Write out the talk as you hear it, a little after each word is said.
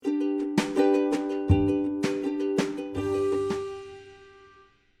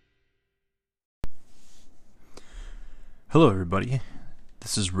Hello, everybody.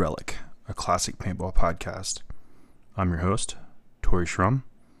 This is Relic, a classic paintball podcast. I'm your host, Tori Schrum.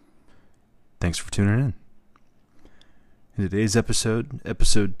 Thanks for tuning in. In today's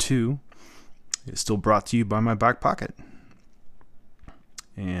episode 2, is still brought to you by my back pocket.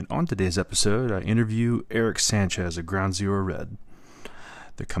 And on today's episode, I interview Eric Sanchez of Ground Zero Red.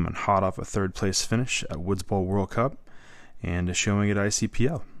 They're coming hot off a third place finish at Woods Bowl World Cup and a showing at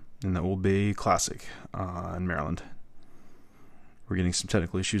ICPL in the Old Bay Classic in Maryland. We're getting some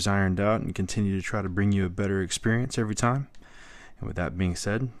technical issues ironed out and continue to try to bring you a better experience every time. And with that being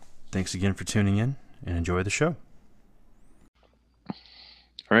said, thanks again for tuning in and enjoy the show. All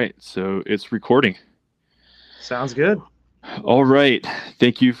right, so it's recording. Sounds good. All right,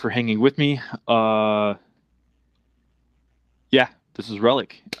 thank you for hanging with me. This is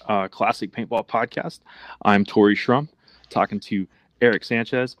Relic, classic paintball podcast. I'm Tori Schrum, talking to Eric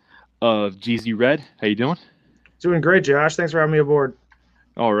Sanchez of GZ Red. How you doing? Doing great, Josh. Thanks for having me aboard.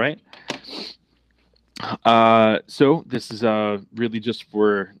 All right. So this is really just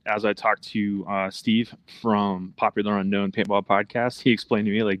for, as I talked to Steve from Popular Unknown Paintball Podcast, he explained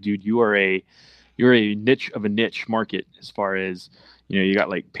to me, like, dude, you're a niche of a niche market as far as, you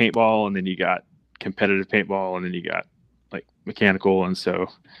got like paintball, and then you got competitive paintball, and then you got like mechanical. And so,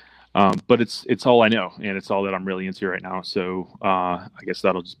 but it's all I know, and it's all that I'm really into right now. So I guess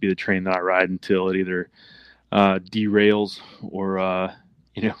that'll just be the train that I ride until it either derails or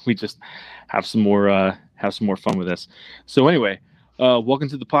we just have some more fun with this. So anyway, welcome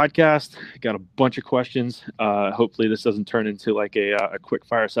to the podcast. Got a bunch of questions. Hopefully this doesn't turn into like a quick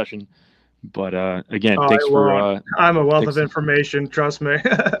fire session, but again, thanks for I'm a wealth of information, trust me.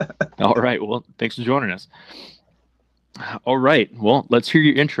 All right, well, thanks for joining us. All right, well, let's hear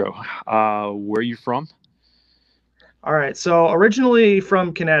your intro. Where are you from? All right, so originally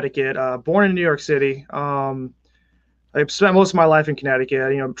from Connecticut, born in New York City. I've spent most of my life in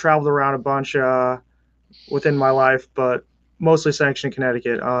Connecticut. Traveled around a bunch within my life, but mostly sanctioned in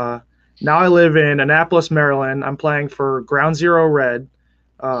Connecticut. Now I live in Annapolis, Maryland. I'm playing for Ground Zero Red,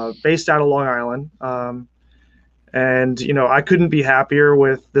 based out of Long Island. And I couldn't be happier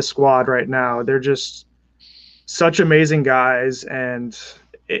with the squad right now. They're just such amazing guys, and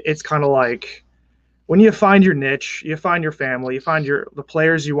it's kind of like, when you find your niche, you find your family, you find the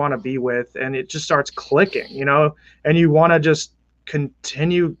players you want to be with, and it just starts clicking, and you want to just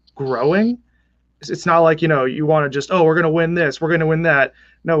continue growing. It's not like, you want to just, we're going to win this, we're going to win that.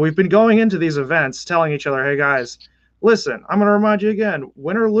 No, we've been going into these events telling each other, hey guys, listen, I'm going to remind you again,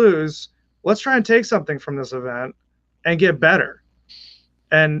 win or lose, let's try and take something from this event and get better.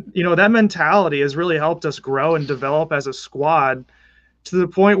 And, that mentality has really helped us grow and develop as a squad, to the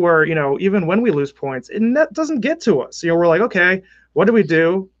point where, even when we lose points, that doesn't get to us. We're like, okay, what do we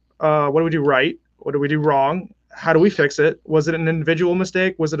do? What do we do right? What do we do wrong? How do we fix it? Was it an individual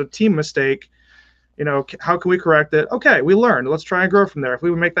mistake? Was it a team mistake? How can we correct it? Okay, we learned. Let's try and grow from there. If we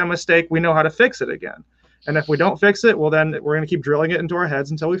make that mistake, we know how to fix it again. And if we don't fix it, well, then we're going to keep drilling it into our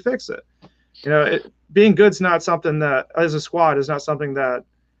heads until we fix it. Being good's not something that, as a squad, is not something that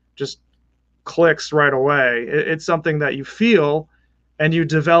just clicks right away. It's something that you feel and you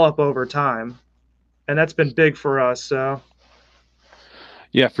develop over time, and that's been big for us. So,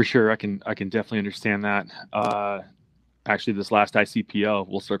 yeah, for sure, I can definitely understand that. Actually, this last ICPL,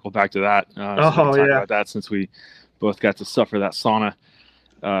 we'll circle back to that. Talk about that, since we both got to suffer that sauna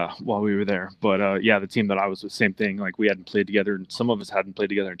while we were there. But the team that I was with, same thing. Like, we hadn't played together, and some of us hadn't played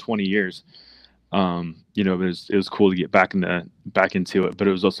together in 20 years. It was cool to get back into it, but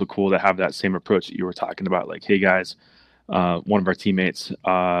it was also cool to have that same approach that you were talking about. Like, hey guys. One of our teammates,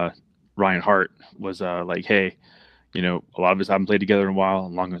 Ryan Hart, was like, hey, a lot of us haven't played together in a while,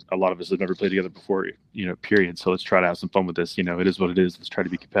 and a lot of us have never played together before, period. So let's try to have some fun with this. It is what it is. Let's try to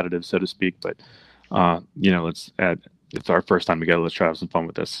be competitive, so to speak. But, it's our first time together. Let's try to have some fun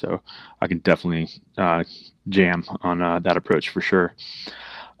with this. So I can definitely jam on that approach for sure.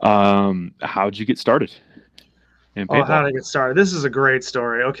 How'd you get started in paintball? How did I get started? This is a great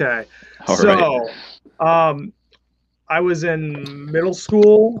story. Okay. All right. I was in middle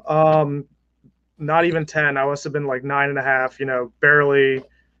school, not even 10. I must have been like 9.5, barely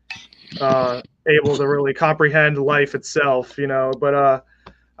able to really comprehend life itself, but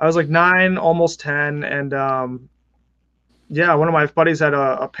I was like 9, almost 10. And one of my buddies had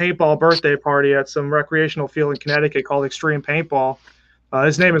a paintball birthday party at some recreational field in Connecticut called Extreme Paintball.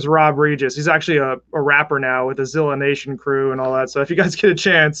 His name is Rob Regis. He's actually a rapper now with the Zilla Nation crew and all that. So if you guys get a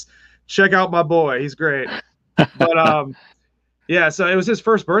chance, check out my boy. He's great. But so it was his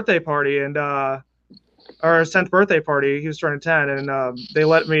first birthday party, and or his 10th birthday party. He was turning 10, and they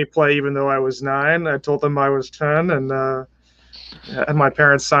let me play even though I was 9. I told them I was 10, and had my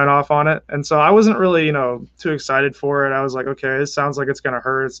parents sign off on it. And so I wasn't really, too excited for it. I was like, okay, this sounds like it's going to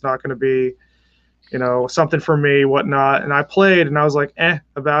hurt. It's not going to be, something for me, whatnot. And I played, and I was like,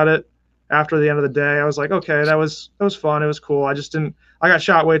 about it. After the end of the day, I was like, okay, that was fun. It was cool. I just didn't. I got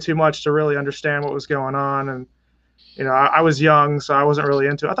shot way too much to really understand what was going on, and I was young, so I wasn't really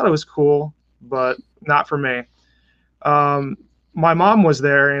into it. I thought it was cool, but not for me. My mom was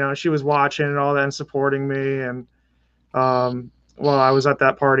there. She was watching and all that and supporting me, and while I was at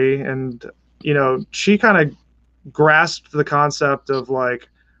that party, and she kind of grasped the concept of like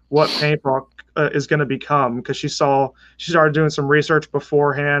what paintball is going to become, because she started doing some research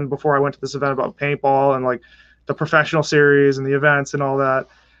beforehand before I went to this event about paintball and like the professional series and the events and all that.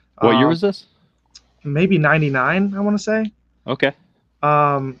 What year was this? Maybe 99, I want to say. Okay.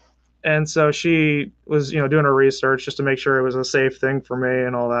 And so she was, doing her research just to make sure it was a safe thing for me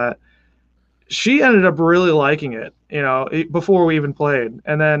and all that. She ended up really liking it, before we even played.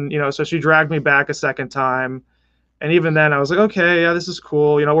 And then, so she dragged me back a second time. And even then I was like, okay, yeah, this is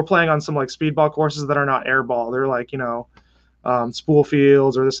cool. We're playing on some like speedball courses that are not airball. They're like, spool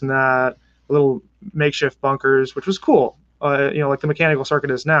fields or this and that, little makeshift bunkers, which was cool. Like the mechanical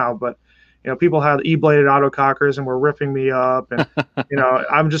circuit is now, but people had E-bladed autocockers and were ripping me up. And,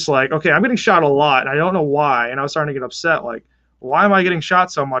 I'm just like, okay, I'm getting shot a lot. And I don't know why. And I was starting to get upset. Like, why am I getting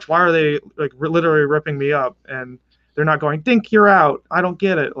shot so much? Why are they like literally ripping me up? And they're not going, Dink, you're out. I don't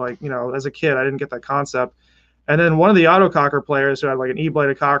get it. Like, as a kid, I didn't get that concept. And then one of the autococker players who had like an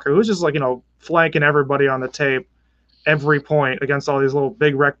E-bladed cocker, who was just like, flanking everybody on the tape every point against all these little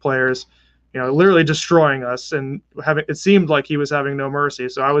big rec players, literally destroying us, and it seemed like he was having no mercy.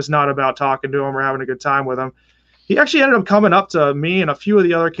 So I was not about talking to him or having a good time with him. He actually ended up coming up to me and a few of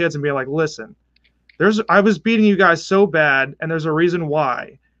the other kids and being like, listen, I was beating you guys so bad, and there's a reason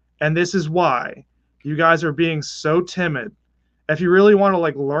why. And this is why. You guys are being so timid. If you really want to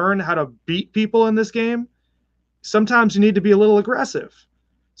like learn how to beat people in this game, sometimes you need to be a little aggressive.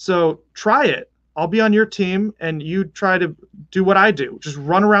 So try it. I'll be on your team, and you try to do what I do. Just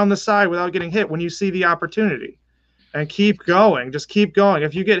run around the side without getting hit when you see the opportunity, and keep going. Just keep going.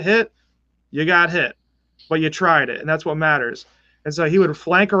 If you get hit, you got hit, but you tried it, and that's what matters. And so he would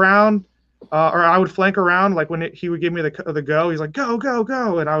flank around, or I would flank around. Like when he would give me the go, he's like, go, go,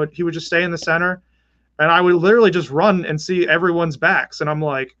 go. And he would just stay in the center, and I would literally just run and see everyone's backs. And I'm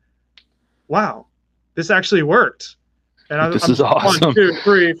like, wow, this actually worked. And this is awesome. 1, 2,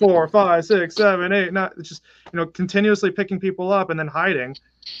 3, 4, 5, 6, 7, 8. It's just continuously picking people up and then hiding.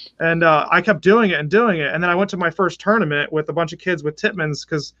 And I kept doing it. And then I went to my first tournament with a bunch of kids with Tippmanns,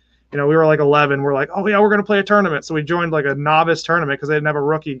 because we were like 11. We're like, oh yeah, we're gonna play a tournament. So we joined like a novice tournament because they didn't have a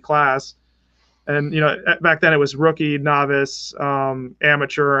rookie class. And back then it was rookie, novice,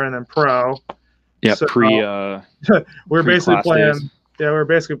 amateur, and then pro. Yeah, so, we were basically playing. Days. Yeah, we were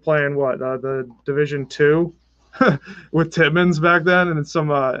basically playing the Division 2. With Tippmanns back then, and some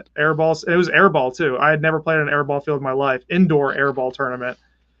airballs. It was airball too. I had never played an airball field in my life. Indoor airball tournament.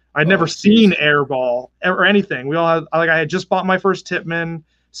 I'd never seen airball or anything. We all had I had just bought my first Tippmann,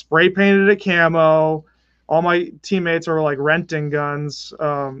 spray painted it camo. All my teammates were like renting guns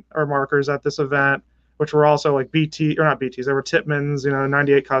or markers at this event, which were also like BT or not BTs. They were Tippmanns,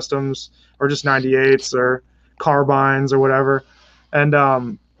 98 customs or just 98s or carbines or whatever.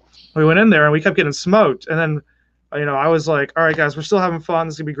 And we went in there and we kept getting smoked. And then I was like, all right, guys, we're still having fun.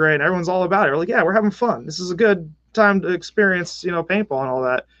 This is going to be great. And everyone's all about it. We're like, yeah, we're having fun. This is a good time to experience, paintball and all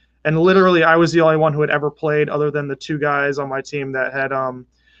that. And literally, I was the only one who had ever played other than the 2 guys on my team that had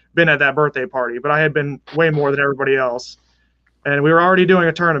been at that birthday party. But I had been way more than everybody else. And we were already doing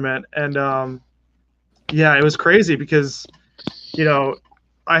a tournament. And, yeah, it was crazy because,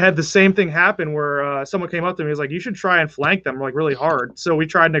 I had the same thing happen where someone came up to me and was like, you should try and flank them like really hard. So we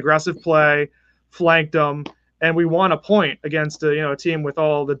tried an aggressive play, flanked them, and we won a point against a team with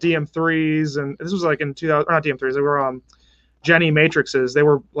all the DM3s. And this was like in 2000, or not DM3s, they were Jenny Matrixes. They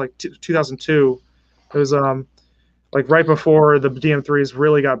were like 2002. It was like right before the DM3s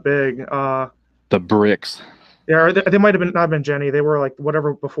really got big. The bricks. Yeah, they might have not been Jenny. They were like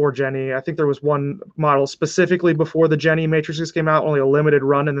whatever before Jenny. I think there was one model specifically before the Jenny Matrixes came out, only a limited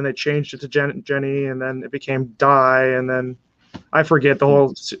run, and then they changed it to Jenny, and then it became Die, and then I forget the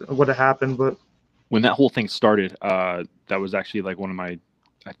whole what had happened. But when that whole thing started, that was actually like one of my.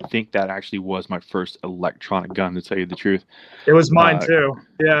 I think that actually was my first electronic gun, to tell you the truth. It was mine too.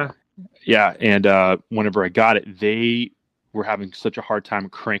 Yeah. Yeah, and whenever I got it, they were having such a hard time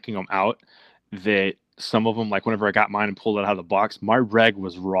cranking them out that some of them, like whenever I got mine and pulled it out of the box, my reg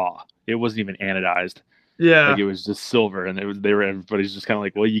was raw. It wasn't even anodized. Yeah. Like it was just silver, and everybody's just kind of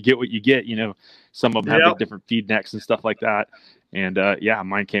like, well, you get what you get, Some of them have like different feed necks and stuff like that, and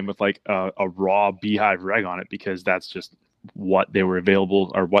mine came with like a raw beehive reg on it because that's just what they were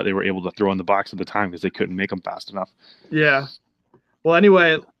available or what they were able to throw in the box at the time because they couldn't make them fast enough. Yeah. Well,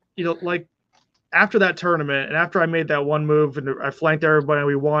 anyway, like after that tournament and after I made that one move and I flanked everybody and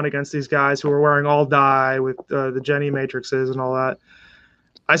we won against these guys who were wearing all dye with the Jenny matrices and all that,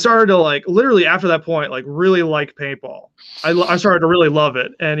 I started to like literally after that point, like really like paintball. I started to really love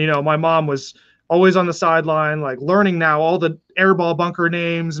it. And, my mom was always on the sideline, like learning now all the airball bunker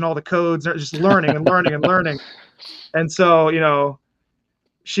names and all the codes, just learning and learning and learning. And so,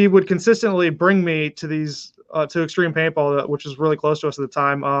 she would consistently bring me to these, to Extreme Paintball, which was really close to us at the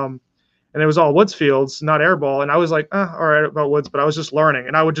time. And it was all woods fields, not airball. And I was like, all right about woods, but I was just learning.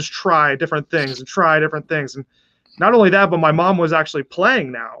 And I would just try different things. And not only that, but my mom was actually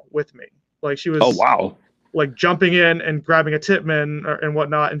playing now with me. Like she was, oh wow, like jumping in and grabbing a Tippmann and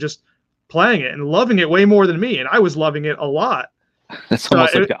whatnot, and just playing it and loving it way more than me. And I was loving it a lot. That's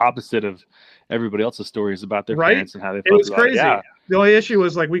almost like the opposite of everybody else's stories about their parents and how they felt. It was about crazy. It. Yeah. The only issue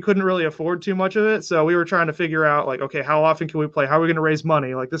was like we couldn't really afford too much of it, so we were trying to figure out like, okay, how often can we play? How are we going to raise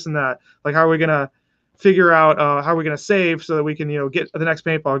money? Like this and that. Like how are we going to figure out how are we going to save so that we can get the next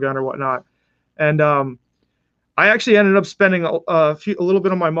paintball gun or whatnot? And I actually ended up spending a little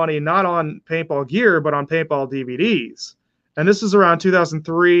bit of my money not on paintball gear but on paintball DVDs. And this is around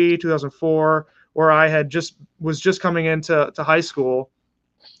 2003, 2004, where I was just coming into high school,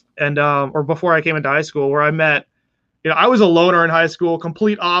 and or before I came into high school, where I met. I was a loner in high school,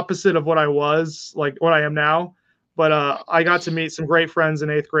 complete opposite of what I was, like what I am now. But I got to meet some great friends in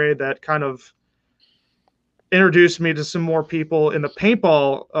 8th grade that kind of introduced me to some more people in the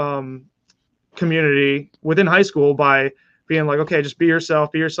paintball community within high school by being like, okay, just be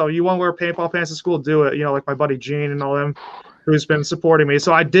yourself. You want to wear paintball pants to school? Do it. Like my buddy Gene and all them who's been supporting me.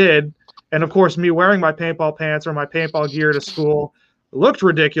 So I did. And of course, me wearing my paintball pants or my paintball gear to school looked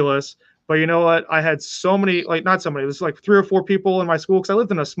ridiculous. But you know what? I had so many, like not so many, there's like 3 or 4 people in my school because I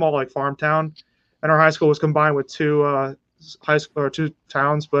lived in a small like farm town, and our high school was combined with 2 high school or 2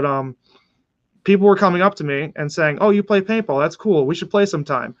 towns. But people were coming up to me and saying, "Oh, you play paintball? That's cool. We should play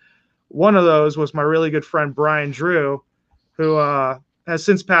sometime." One of those was my really good friend Brian Drew, who has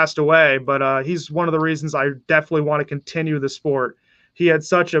since passed away, but he's one of the reasons I definitely want to continue the sport. He had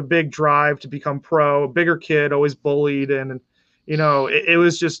such a big drive to become pro, a bigger kid, always bullied, and it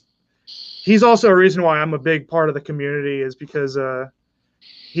was just. He's also a reason why I'm a big part of the community is because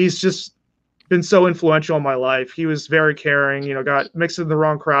he's just been so influential in my life. He was very caring, got mixed in the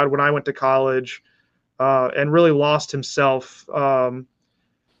wrong crowd when I went to college and really lost himself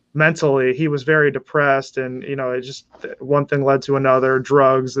mentally. He was very depressed and, it just one thing led to another,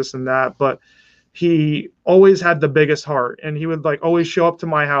 drugs, this and that. But he always had the biggest heart, and he would like always show up to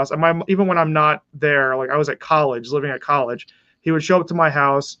my house. Even when I'm not there, like I was at college, living at college, he would show up to my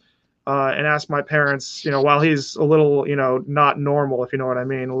house and ask my parents, while he's a little, not normal, if you know what I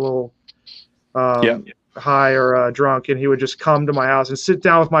mean, a little high or drunk, and he would just come to my house and sit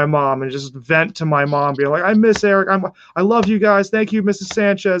down with my mom and just vent to my mom, be like, "I miss Eric. I love you guys. Thank you, Mrs.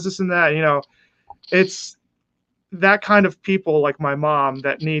 Sanchez, this and that." It's that kind of people like my mom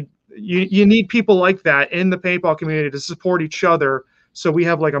that you need people like that in the paintball community to support each other. So we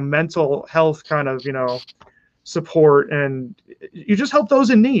have like a mental health kind of, support, and you just help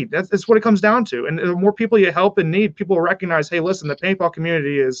those in need. That's what it comes down to. And the more people you help in need, people will recognize, hey, listen, the paintball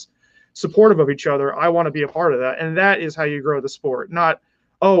community is supportive of each other. I want to be a part of that. And that is how you grow the sport. Not,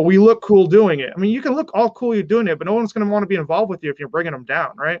 oh, we look cool doing it. I mean, you can look all cool you're doing it, but no one's going to want to be involved with you if you're bringing them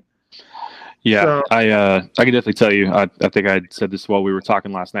down, right? Yeah, so, I can definitely tell you. I think I said this while we were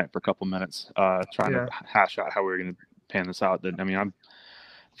talking last night for a couple minutes, trying to hash out how we were going to pan this out. That I'm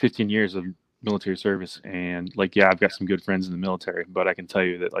 15 years of military service, and I've got some good friends in the military, but I can tell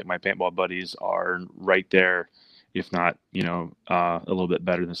you that my paintball buddies are right there, if not a little bit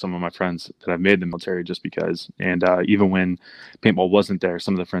better than some of my friends that I've made in the military, just because. And even when paintball wasn't there,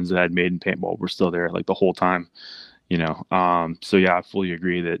 some of the friends that I'd made in paintball were still there the whole time. So yeah, I fully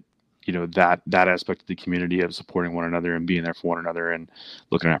agree that that aspect of the community of supporting one another and being there for one another and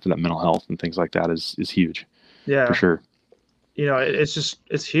looking after that mental health and things like that is huge. Yeah, for sure.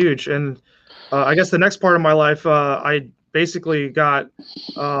 It's huge. And I guess the next part of my life, I basically got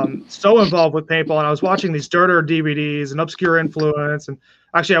so involved with paintball, and I was watching these Dirter DVDs and Obscure Influence, and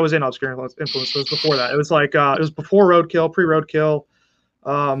actually I was in Obscure Influence, so it was before that. It was it was before Roadkill, pre-Roadkill.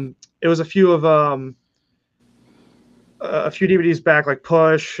 It was a few DVDs back, like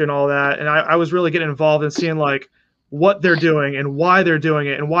Push and all that, and I was really getting involved in seeing what they're doing and why they're doing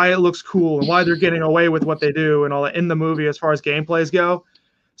it and why it looks cool and why they're getting away with what they do and all that in the movie as far as gameplays go.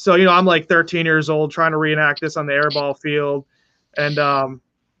 So, I'm like 13 years old trying to reenact this on the airball field. And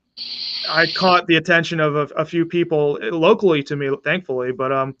I caught the attention of a few people locally to me, thankfully,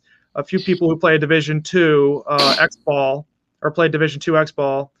 but a few people who play Division II X-Ball or played Division II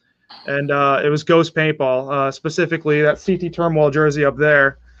X-Ball. And it was Ghost Paintball, specifically that CT Turmoil jersey up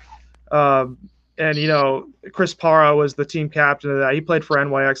there. And, Chris Parra was the team captain of that. He played for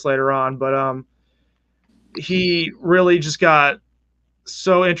NYX later on, but he really just got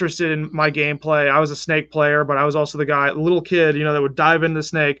so interested in my gameplay. I was a snake player, but I was also the little kid, that would dive into the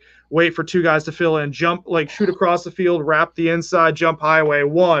snake, wait for two guys to fill in, jump, like shoot across the field, wrap the inside, jump highway,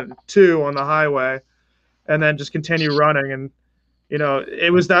 1, 2 on the highway, and then just continue running. And,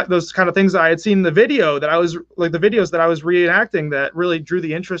 it was those kind of things that I had seen in the video that I was like the videos that I was reenacting that really drew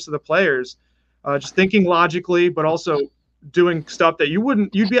the interest of the players. Just thinking logically, but also doing stuff that you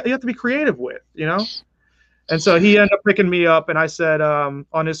have to be creative with, And so he ended up picking me up, and I said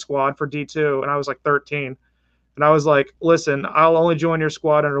on his squad for D2, and I was like 13. And I was like, listen, I'll only join your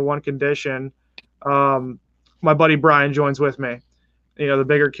squad under one condition. My buddy Brian joins with me. The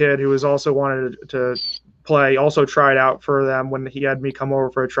bigger kid who was also wanted to play, also tried out for them when he had me come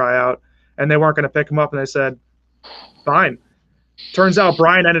over for a tryout. And they weren't going to pick him up, and they said, fine. Turns out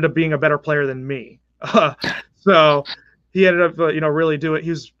Brian ended up being a better player than me. So he ended up, really do it. He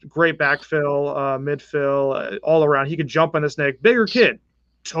was great backfill, midfill, all around. He could jump on the snake. Bigger kid,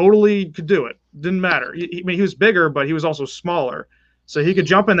 totally could do it. Didn't matter. He was bigger, but he was also smaller. So he could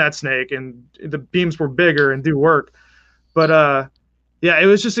jump in that snake, and the beams were bigger and do work. But, yeah, it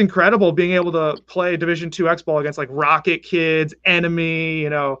was just incredible being able to play Division II X-Ball against, like, Rocket Kids, Enemy,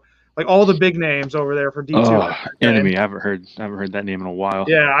 like all the big names over there for D2. Oh, Enemy. I haven't heard that name in a while.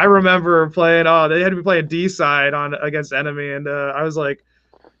 Yeah, I remember playing. They had to be playing D side against Enemy, and I was like,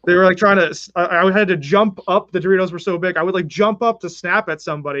 they were like trying to. I had to jump up. The Doritos were so big, I would like jump up to snap at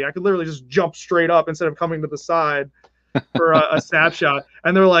somebody. I could literally just jump straight up instead of coming to the side for a snapshot.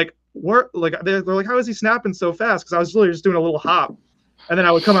 And they're like, "What?" Like they're like, "How is he snapping so fast?" Because I was literally just doing a little hop, and then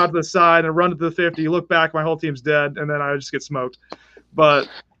I would come out to the side and run to the 50. Look back, my whole team's dead, and then I would just get smoked. But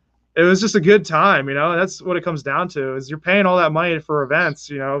it was just a good time, That's what it comes down to. Is you're paying all that money for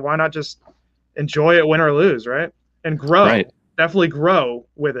events, Why not just enjoy it, win or lose, right? And grow, right. Definitely grow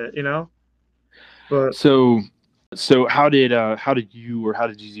with it, But so how did you or how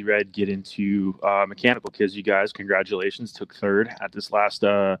did GZ Red get into mechanical? Because you guys, congratulations, took third at this last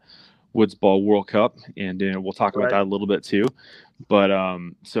Woods Ball World Cup, and we'll talk about that a little bit too. But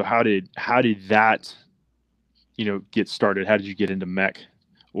so how did that get started? How did you get into mech?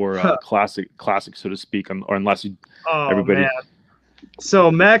 Or classic, so to speak, or unless everybody. Man.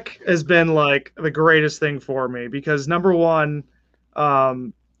 So mech has been like the greatest thing for me because number one, I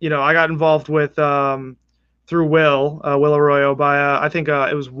got involved with through Will Arroyo by I think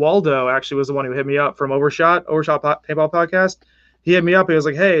it was Waldo actually was the one who hit me up from Overshot Paintball Podcast. He hit me up. He was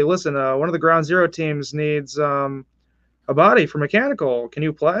like, "Hey, listen, one of the Ground Zero teams needs a body for mechanical. Can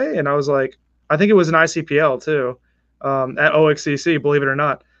you play?" And I was like, I think it was an ICPL too. At OXCC, believe it or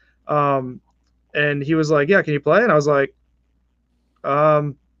not. And he was like, "Yeah, can you play?" And I was like,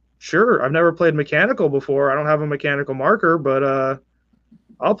 sure. I've never played mechanical before. I don't have a mechanical marker, but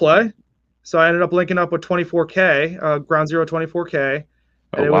I'll play. So I ended up linking up with 24K, Ground Zero 24K.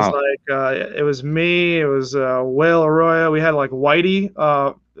 And it was like, it was me, it was Will Arroyo. We had like Whitey.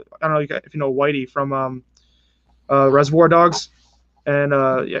 I don't know if you know Whitey from Reservoir Dogs. And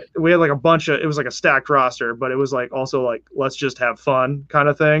yeah, we had like a bunch of, it was like a stacked roster, but it was like also like, let's just have fun kind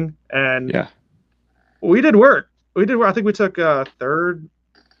of thing. And yeah, we did work. I think we took third,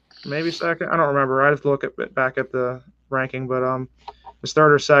 maybe second. I don't remember. I have to look back at the ranking, but it was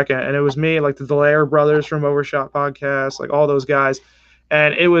third or second. And it was me, like the Delaire brothers from Overshot Podcast, like all those guys.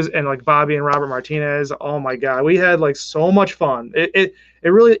 And it was, and like Bobby and Robert Martinez. Oh my God, we had like so much fun. It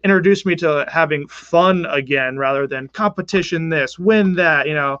really introduced me to having fun again, rather than competition. This, win that,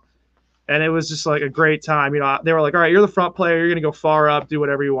 And it was just like a great time. They were like, "All right, you're the front player. You're gonna go far up, do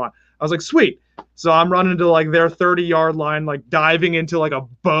whatever you want." I was like, "Sweet." So I'm running to like their 30-yard line, like diving into like a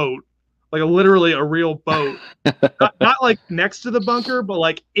boat, like literally a real boat, not like next to the bunker, but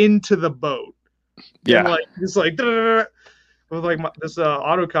like into the boat. Yeah, and, like just like. With like this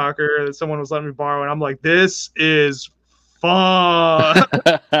autococker that someone was letting me borrow, and I'm like, this is fun.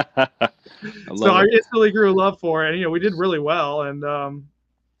 I instantly grew a love for it, and we did really well. And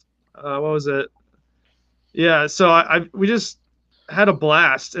what was it? Yeah, so we just had a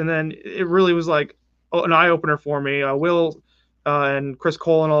blast, and then it really was like an eye opener for me. Will and Chris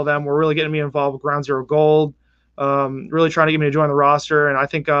Cole and all of them were really getting me involved with Ground Zero Gold. really trying to get me to join the roster. And I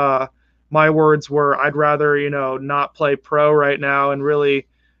think my words were, I'd rather, not play pro right now and really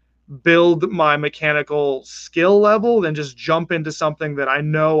build my mechanical skill level than just jump into something that I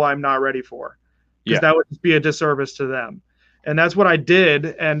know I'm not ready for, because that would just be a disservice to them. And that's what I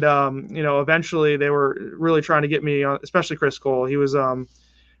did. And, eventually they were really trying to get me on, especially Chris Cole. He was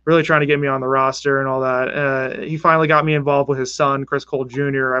really trying to get me on the roster and all that. He finally got me involved with his son, Chris Cole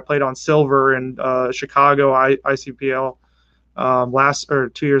Jr. I played on Silver in Chicago ICPL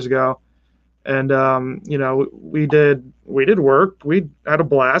 2 years ago. And, we did work. We had a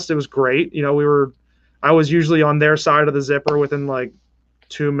blast. It was great. I was usually on their side of the zipper within like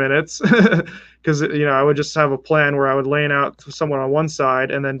 2 minutes because, I would just have a plan where I would lane out to someone on one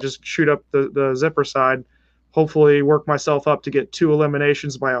side and then just shoot up the zipper side, hopefully work myself up to get 2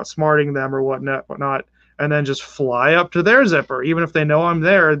 eliminations by outsmarting them or whatnot, and then just fly up to their zipper. Even if they know I'm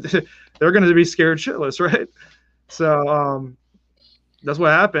there, they're going to be scared shitless, right? So, that's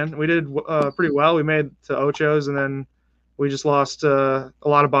what happened. We did pretty well. We made to Ochos, and then we just lost a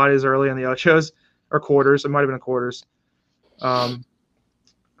lot of bodies early in the Ochos, or quarters. It might have been quarters.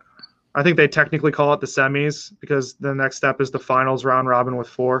 I think they technically call it the semis because the next step is the finals round robin with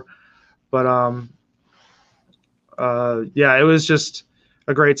 4. But it was just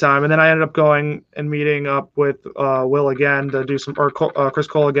a great time. And then I ended up going and meeting up with Will again to do some, or Chris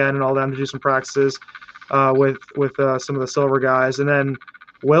Cole again and all them to do some practices with some of the Silver guys. And then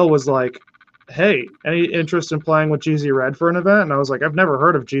Will was like, hey, any interest in playing with GZ Red for an event? And I was like, I've never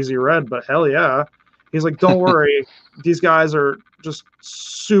heard of GZ Red, but hell yeah. He's like, don't worry. These guys are just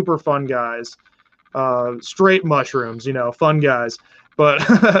super fun guys. Straight mushrooms, fun guys.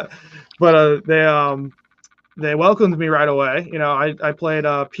 But they welcomed me right away. I played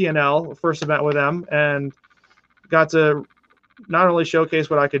P&L, first event with them, and got to not only showcase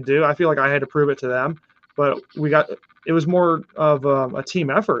what I could do. I feel like I had to prove it to them, but it was more of a team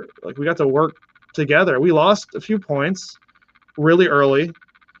effort. Like, we got to work together. We lost a few points really early,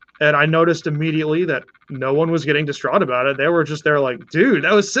 and I noticed immediately that no one was getting distraught about it. They were just there like, dude,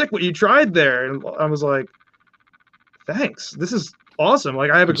 that was sick what you tried there. And I was like, thanks. This is awesome.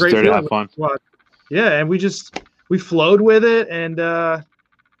 Like, I have a great feeling. Fun. Yeah, and we flowed with it. And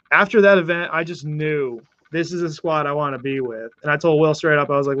after that event, I just knew this is a squad I want to be with. And I told Will straight up,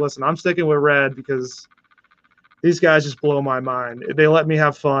 I was like, listen, I'm sticking with Red because these guys just blow my mind. They let me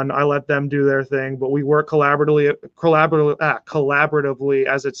have fun. I let them do their thing, but we work collaboratively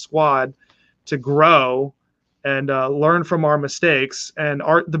as a squad to grow and learn from our mistakes. And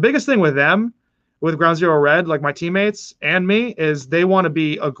the biggest thing with them, with Ground Zero Red, like my teammates and me, is they want to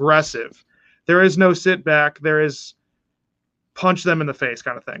be aggressive. There is no sit back. There is punch them in the face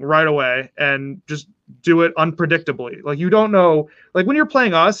kind of thing right away and just do it unpredictably. Like, you don't know, like when you're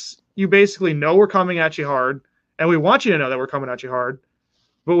playing us, you basically know we're coming at you hard and we want you to know that we're coming at you hard,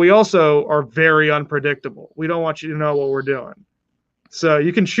 but we also are very unpredictable. We don't want you to know what we're doing. So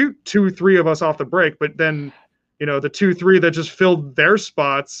you can shoot 2-3 of us off the break, but then, the 2-3 that just filled their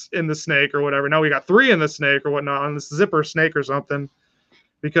spots in the snake or whatever. Now we got 3 in the snake or whatnot on this zipper snake or something,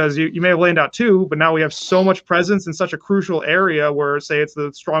 because you may have laid out 2, but now we have so much presence in such a crucial area where, say, it's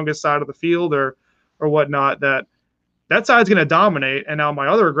the strongest side of the field or whatnot, that side's going to dominate. And now my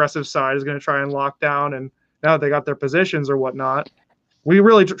other aggressive side is going to try and lock down. And now that they got their positions or whatnot, we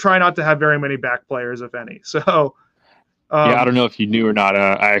really try not to have very many back players, if any. So, I don't know if you knew or not.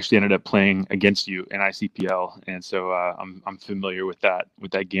 I actually ended up playing against you in ICPL, and so I'm familiar with that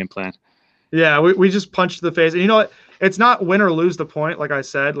game plan. Yeah, we just punched the face. And you know what? It's not win or lose the point. Like I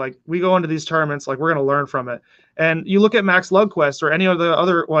said, like, we go into these tournaments, like, we're going to learn from it. And you look at Max Lugquist or any of the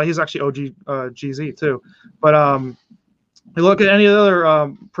other, well, he's actually OG GZ too. But you look at any of the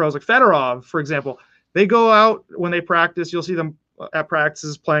other pros, like Fedorov, for example. They go out when they practice. You'll see them at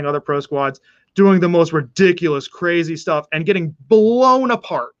practices playing other pro squads, doing the most ridiculous, crazy stuff and getting blown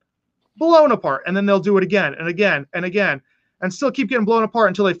apart. And then they'll do it again and again and again and still keep getting blown apart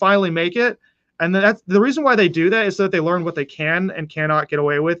until they finally make it. And then that's the reason why they do that, is so that they learn what they can and cannot get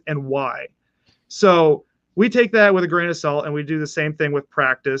away with and why. So we take that with a grain of salt, and we do the same thing with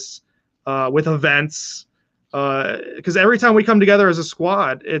practice, with events, because every time we come together as a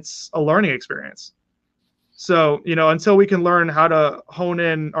squad, it's a learning experience. So, until we can learn how to hone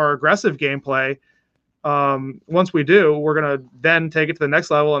in our aggressive gameplay, once we do, we're going to then take it to the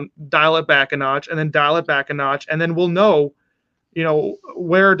next level and dial it back a notch, and then dial it back a notch. And then we'll know,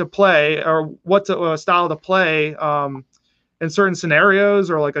 where to play or what style to play in certain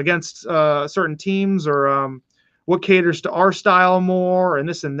scenarios, or like against certain teams, or what caters to our style more, and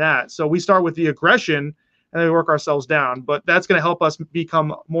this and that. So we start with the aggression and then we work ourselves down, but that's going to help us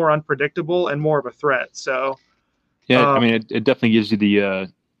become more unpredictable and more of a threat. So Yeah, I mean, it definitely gives you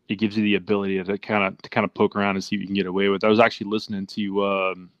the ability to kind of poke around and see what you can get away with. I was actually listening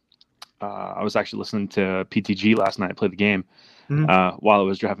to PTG last night, play the game while I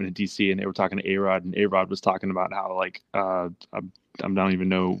was driving to DC, and they were talking to A-Rod, and A-Rod was talking about how I don't even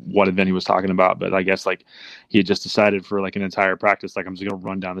know what event he was talking about, but I guess like he had just decided for like an entire practice, like I'm just going to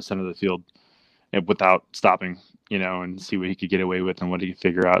run down the center of the field without stopping, and see what he could get away with and what he could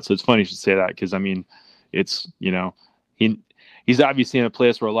figure out. So it's funny you should say that, because I mean, it's, he's obviously in a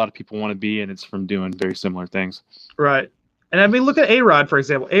place where a lot of people want to be, and it's from doing very similar things. Right. And I mean, look at A-Rod, for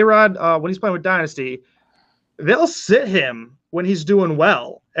example. A-Rod, when he's playing with Dynasty, they'll sit him when he's doing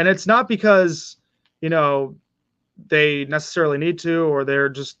well. And it's not because, they necessarily need to, or they're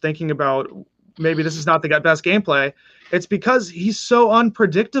just thinking about maybe this is not the best gameplay. It's because he's so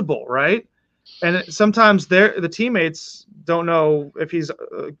unpredictable, right? And sometimes the teammates don't know if he's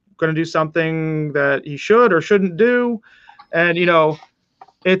going to do something that he should or shouldn't do. And,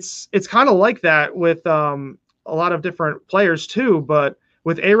 it's kind of like that with a lot of different players too. But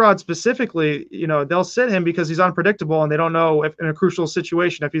with A-Rod specifically, they'll sit him because he's unpredictable, and they don't know if in a crucial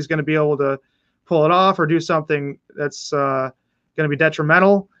situation if he's going to be able to pull it off or do something that's going to be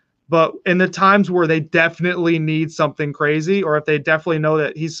detrimental. But in the times where they definitely need something crazy, or if they definitely know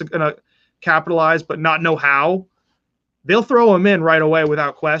that he's going to capitalize but not know how, they'll throw him in right away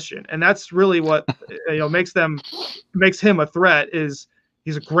without question. And that's really what makes him a threat. Is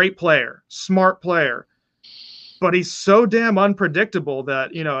he's a great player, smart player, but he's so damn unpredictable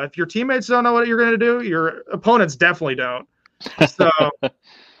that if your teammates don't know what you're going to do, your opponents definitely don't. So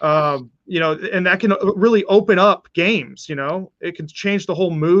and that can really open up games. It can change the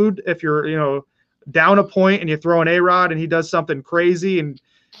whole mood if you're down a point and you throw an A-Rod and he does something crazy and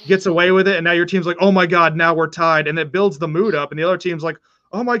gets away with it, and now your team's like, oh my god, now we're tied, and it builds the mood up, and the other team's like,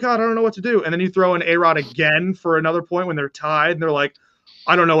 oh my god, I don't know what to do. And then you throw an A-Rod again for another point when they're tied, and they're like,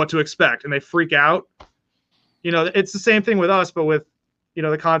 I don't know what to expect, and they freak out. It's the same thing with us, but with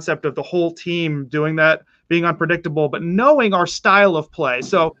the concept of the whole team doing that, being unpredictable, but knowing our style of play.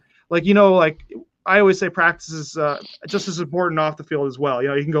 So like I always say, practice is just as important off the field as well.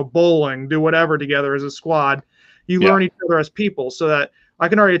 You can go bowling, do whatever together as a squad. You learn each other as people, so that I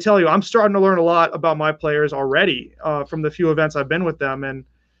can already tell you, I'm starting to learn a lot about my players already from the few events I've been with them. And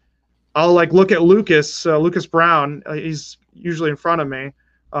I'll look at Lucas Brown. He's usually in front of me,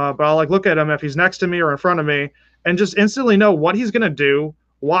 but I'll look at him if he's next to me or in front of me, and just instantly know what he's going to do,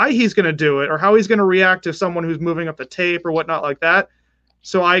 why he's going to do it, or how he's going to react to someone who's moving up the tape or whatnot like that.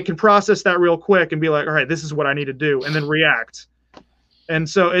 So I can process that real quick and be like, all right, this is what I need to do, and then react. And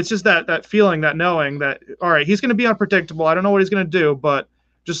so it's just that feeling, that knowing that, all right, he's going to be unpredictable. I don't know what he's going to do, but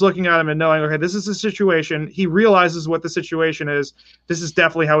just looking at him and knowing, okay, this is the situation. He realizes what the situation is. This is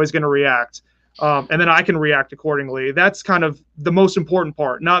definitely how he's going to react. And then I can react accordingly. That's kind of the most important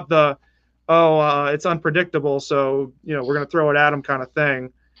part, not the, it's unpredictable, so, we're going to throw it at him kind of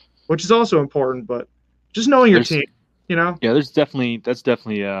thing, which is also important, but just knowing your team. Yeah, that's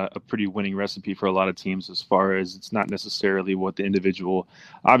definitely a pretty winning recipe for a lot of teams, as far as it's not necessarily what the individual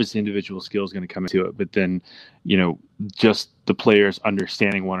skill is going to come into it, but then, just the players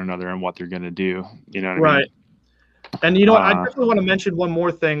understanding one another and what they're going to do. You know what I mean? And I definitely want to mention one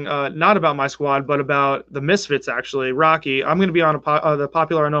more thing, not about my squad, but about the Misfits. Actually, Rocky, I'm going to be on the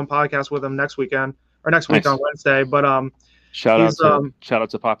Popular Unknown podcast with him next week on Wednesday. But shout out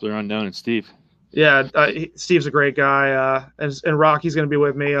to Popular Unknown and Steve. Yeah, Steve's a great guy, and Rocky's going to be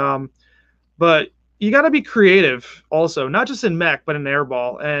with me. But you got to be creative also, not just in mech, but in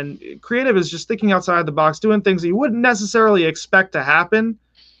airball. And creative is just thinking outside the box, doing things that you wouldn't necessarily expect to happen,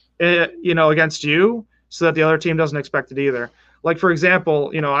 against you, so that the other team doesn't expect it either. Like, for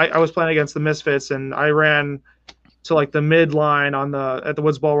example, I was playing against the Misfits, and I ran to the mid line at the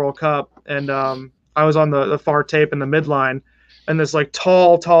Woods Ball World Cup, and I was on the far tape in the mid line, and this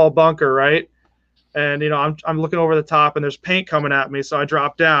tall bunker, right? And I'm looking over the top, and there's paint coming at me, so I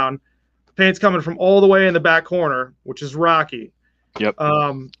drop down. The paint's coming from all the way in the back corner, which is Rocky. Yep.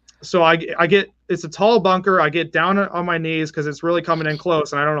 So I get, it's a tall bunker. I get down on my knees because it's really coming in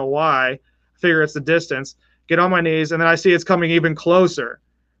close, and I don't know why. I figure it's the distance. Get on my knees, and then I see it's coming even closer.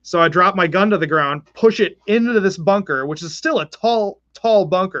 So I drop my gun to the ground, push it into this bunker, which is still a tall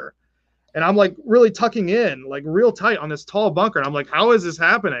bunker. And I'm really tucking in, real tight on this tall bunker. And I'm like, how is this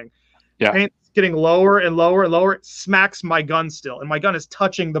happening? Yeah. Paint's getting lower and lower and lower. It smacks my gun still, and my gun is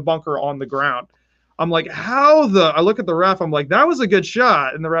touching the bunker on the ground. I'm like, I look at the ref, I'm like, that was a good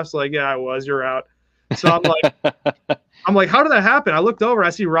shot. And the ref's like, yeah, it was, you're out. So I'm like, how did that happen? I looked over, I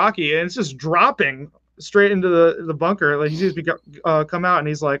see Rocky, and it's just dropping straight into the bunker. He sees me come out, and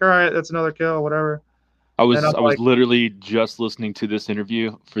he's like, all right, that's another kill, whatever. I was And I'm I was like, literally just listening to this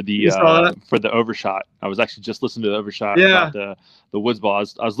interview you saw that? for the overshot. I was actually just listening to the overshot Yeah. about the Woods Ball.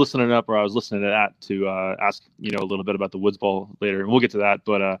 I was listening up, or I was listening to that to ask a little bit about the Woods Ball later, and we'll get to that.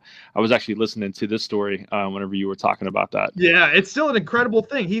 But I was actually listening to this story whenever you were talking about that. Yeah, it's still an incredible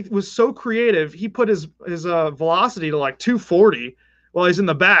thing. He was so creative. He put his velocity to like 240 while he's in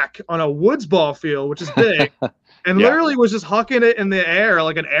the back on a Woods Ball field, which is big, and Yeah. literally was just hucking it in the air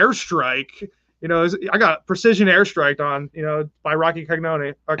like an airstrike. I got precision airstrike on, by Rocky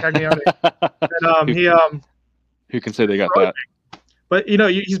Cagnoni. And Who can say they got that? but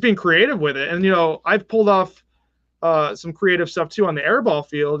he's being creative with it, and I've pulled off some creative stuff too on the airball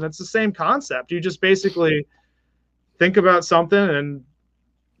field, and it's the same concept. You just basically think about something and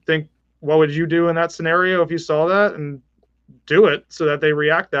think, what would you do in that scenario if you saw that, and do it so that they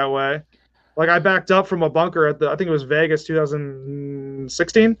react that way. Like I backed up from a bunker I think it was Vegas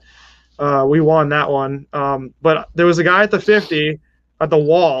 2016. We won that one. But there was a guy at the 50 at the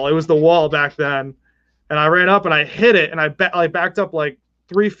wall. It was the wall back then. And I ran up and I hit it, and I backed up like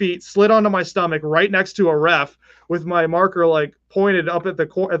 3 feet, slid onto my stomach right next to a ref with my marker like pointed up at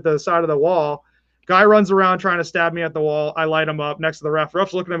the side of the wall. Guy runs around trying to stab me at the wall. I light him up next to the ref.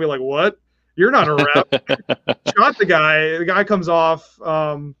 Ref's looking at me like, "What? You're not a ref." Shot the guy. The guy comes off.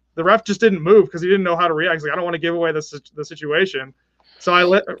 The ref just didn't move because he didn't know how to react. He's like, "I don't want to give away the situation." So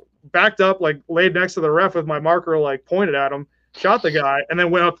I backed up, like laid next to the ref with my marker like pointed at him, shot the guy, and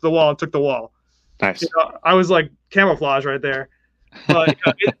then went up to the wall and took the wall. Nice. I was like camouflage right there. But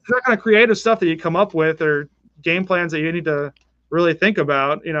it's that kind of creative stuff that you come up with, or game plans that you need to really think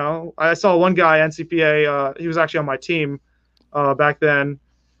about. I saw one guy, NCPA, he was actually on my team back then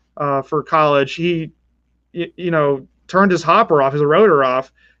for college. He, turned his hopper off, his rotor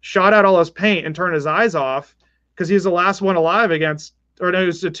off, shot out all his paint, and turned his eyes off because he was the last one alive against, or no, it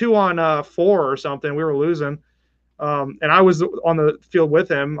was a 2-on-4 or something. We were losing. And I was on the field with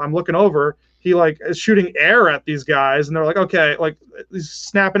him. I'm looking over. He is shooting air at these guys, and they're like, okay, like he's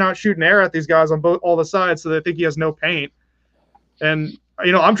snapping out, shooting air at these guys on all the sides, so they think he has no paint. And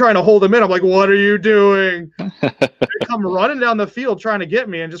I'm trying to hold him in. I'm like, what are you doing? They come running down the field trying to get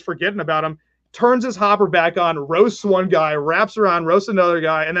me, and just forgetting about him. Turns his hopper back on, roasts one guy, wraps around, roasts another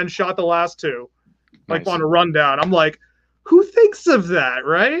guy, and then shot the last two, like on a rundown. I'm like, who thinks of that,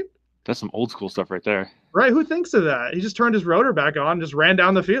 right? That's some old school stuff right there. Right? Who thinks of that? He just turned his rotor back on, just ran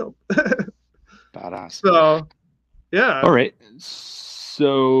down the field. Badass. So, yeah. All right.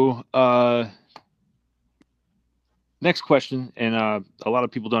 So, next question, and a lot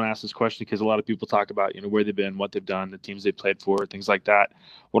of people don't ask this question because a lot of people talk about where they've been, what they've done, the teams they played for, things like that.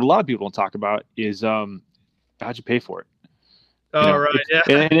 What a lot of people don't talk about is how'd you pay for it? Right.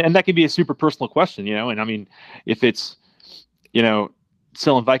 Yeah. And that could be a super personal question, And I mean, if it's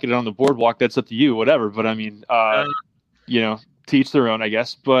selling Vicodin on the boardwalk, that's up to you, whatever. But I mean, to each their own, I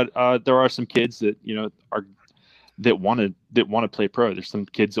guess. But there are some kids that that want to play pro. There's some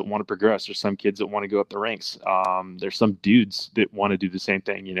kids that want to progress. There's some kids that want to go up the ranks. There's some dudes that want to do the same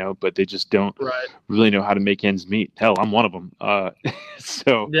thing, but they just don't really know how to make ends meet. Hell, I'm one of them.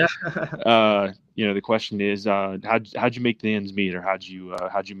 So yeah. The question is, how'd you make the ends meet, or how'd you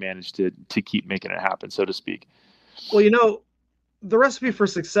manage to keep making it happen, so to speak? Well, the recipe for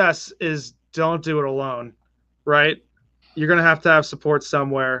success is don't do it alone, right? You're going to have support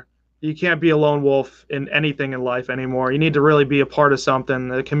somewhere. You can't be a lone wolf in anything in life anymore. You need to really be a part of something,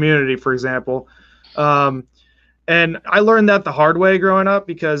 the community, for example. And I learned that the hard way growing up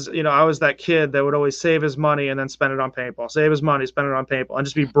because, I was that kid that would always save his money and then spend it on paintball, save his money, spend it on paintball, and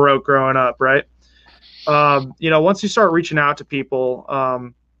just be broke growing up, right? Once you start reaching out to people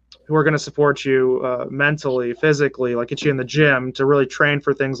who are going to support you mentally, physically, like get you in the gym to really train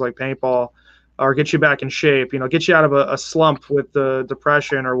for things like paintball, or get you back in shape, get you out of a slump with the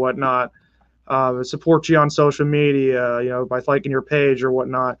depression or whatnot, support you on social media, by liking your page or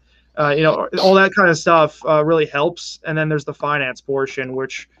whatnot, all that kind of stuff really helps. And then there's the finance portion,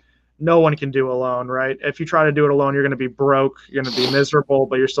 which no one can do alone, right? If you try to do it alone, you're going to be broke, you're going to be miserable,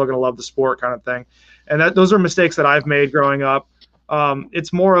 but you're still going to love the sport kind of thing. And those are mistakes that I've made growing up.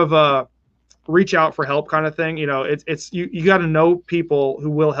 It's more of a reach out for help kind of thing. It's you got to know people who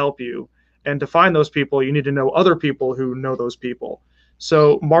will help you. And to find those people, you need to know other people who know those people.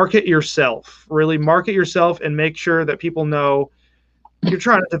 So market yourself, really market yourself, and make sure that people know you're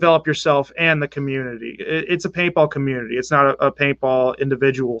trying to develop yourself and the community. It's a paintball community. It's not a paintball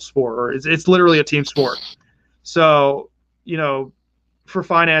individual sport, or it's literally a team sport. So, for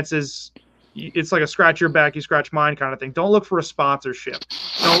finances, it's like a scratch your back, you scratch mine kind of thing. Don't look for a sponsorship.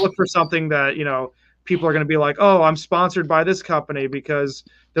 Don't look for something that, people are going to be like, oh, I'm sponsored by this company because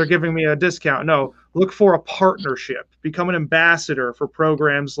they're giving me a discount. No, look for a partnership. Become an ambassador for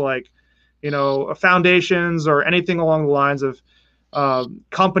programs like, foundations or anything along the lines of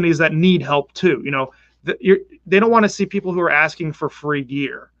companies that need help too. They don't want to see people who are asking for free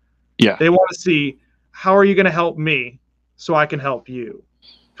gear. Yeah. They want to see, how are you going to help me so I can help you,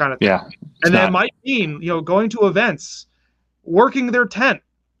 kind of thing. Yeah. And that might mean, going to events, working their tent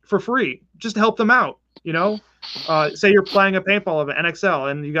for free, just to help them out. Say you're playing a paintball event,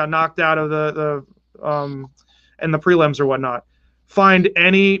 NXL, and you got knocked out of the prelims or whatnot. Find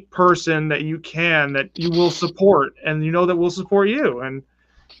any person that you will support, and that will support you, and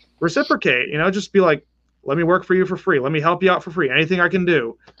reciprocate. Just be like, let me work for you for free. Let me help you out for free. Anything I can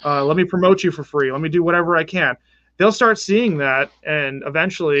do. Let me promote you for free. Let me do whatever I can. They'll start seeing that, and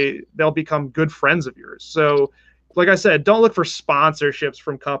eventually they'll become good friends of yours. So, like I said, don't look for sponsorships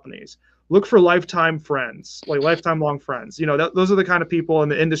from companies. Look for lifetime friends, like lifetime long friends. Those are the kind of people in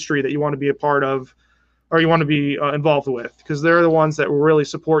the industry that you want to be a part of, or you want to be involved with, because they're the ones that will really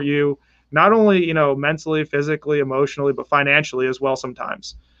support you, not only mentally, physically, emotionally, but financially as well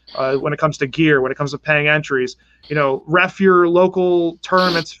sometimes. When it comes to gear, when it comes to paying entries, ref your local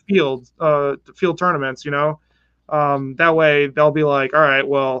tournaments, field tournaments. That way they'll be like, all right,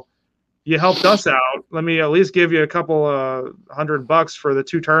 well, you helped us out. Let me at least give you a couple $100 for the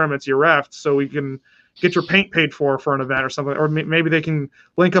 2 tournaments you refed, so we can get your paint paid for an event or something. Or maybe they can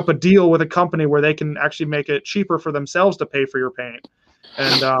link up a deal with a company where they can actually make it cheaper for themselves to pay for your paint.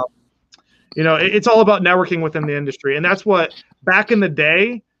 And, it's all about networking within the industry. And that's what, back in the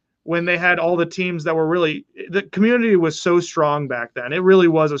day, when they had all the teams that were really, the community was so strong back then. It really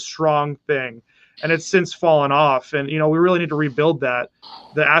was a strong thing. And it's since fallen off. And, we really need to rebuild that.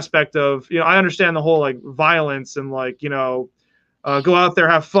 The aspect of, I understand the whole like violence and like, go out there,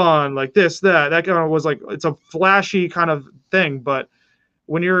 have fun, like this, that kind of was like, it's a flashy kind of thing. But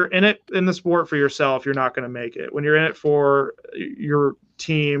when you're in the sport for yourself, you're not going to make it. When you're in it for your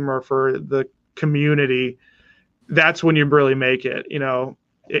team or for the community, that's when you really make it.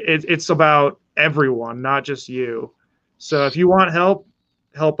 It's about everyone, not just you. So if you want help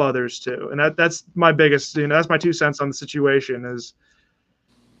others too. And that's my biggest, that's my 2 cents on the situation. Is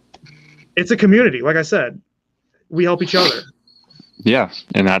it's a community. Like I said, we help each other. Yeah.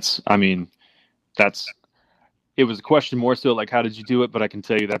 And it was a question more so like, how did you do it? But I can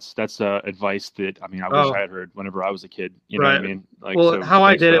tell you that's advice that, I wish I had heard whenever I was a kid, know what I mean? Like, well, so how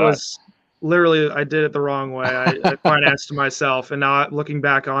I did it was literally, I did it the wrong way. I financed myself, and now looking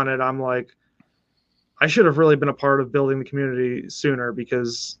back on it, I'm like, I should have really been a part of building the community sooner,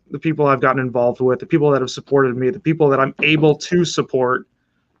 because the people I've gotten involved with, the people that have supported me, the people that I'm able to support,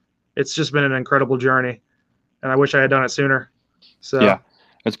 it's just been an incredible journey, and I wish I had done it sooner. So yeah,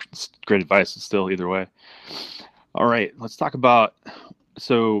 that's great advice. It's still either way. All right, let's talk about,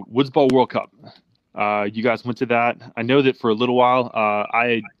 so Woods Ball World Cup. You guys went to that. I know that for a little while,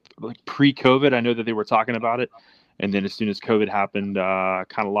 pre-COVID, I know that they were talking about it. And then as soon as COVID happened,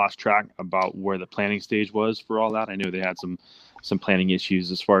 kind of lost track about where the planning stage was for all that. I know they had some planning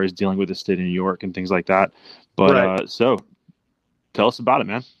issues as far as dealing with the state of New York and things like that. But right. So tell us about it,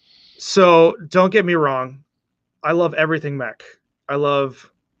 man. So don't get me wrong. I love everything mech. I love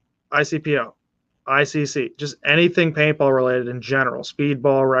ICPO, ICC, just anything paintball related in general,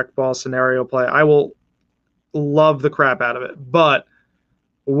 speedball, rec ball, scenario play. I will love the crap out of it. But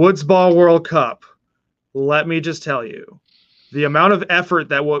Woods Ball World Cup, let me just tell you, the amount of effort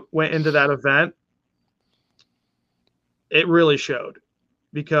that went into that event, it really showed,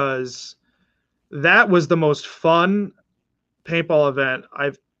 because that was the most fun paintball event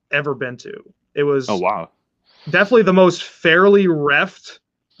I've ever been to. It was definitely the most fairly reffed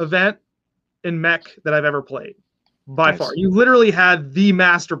event in mech that I've ever played, by far. You literally had the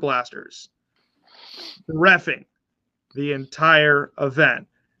master blasters reffing the entire event.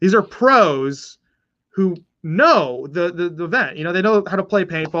 These are pros who know the event. They know how to play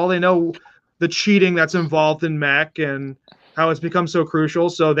paintball. They know the cheating that's involved in mech and how it's become so crucial.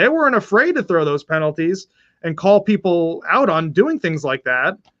 So they weren't afraid to throw those penalties and call people out on doing things like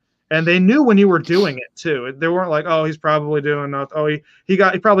that. And they knew when you were doing it too. They weren't like, oh, he's probably doing nothing. Oh, he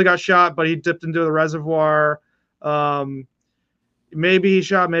probably got shot, but he dipped into the reservoir. Maybe he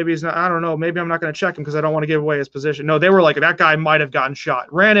shot, maybe he's not. I don't know. Maybe I'm not going to check him because I don't want to give away his position. No, they were like, that guy might have gotten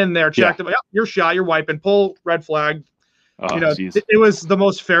shot. Ran in there, checked him. Yep, you're shot. You're wiping. Pull red flag. Oh, it was the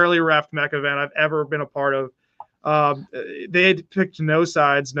most fairly reffed mech event I've ever been a part of. They had picked no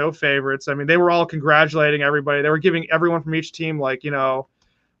sides, no favorites. They were all congratulating everybody. They were giving everyone from each team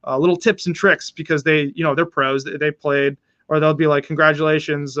little tips and tricks, because they're pros. They played, or they'll be like,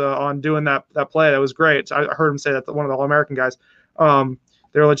 congratulations on doing that play. That was great. So I heard him say that to one of the All-American guys.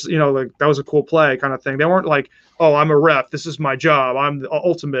 They're like, like, that was a cool play kind of thing. They weren't like, oh, I'm a ref, this is my job, I'm the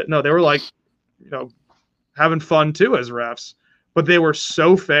ultimate. No, they were like, having fun too as refs, but they were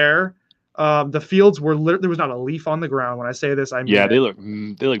so fair. The fields were there was not a leaf on the ground. When I say this, I mean, they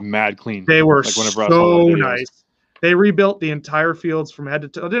look mad clean. They were like so nice. They rebuilt the entire fields from head to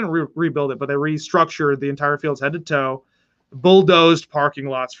toe. They didn't rebuild it, but they restructured the entire fields head to toe, bulldozed parking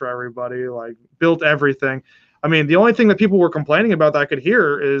lots for everybody, like built everything. I mean, the only thing that people were complaining about that I could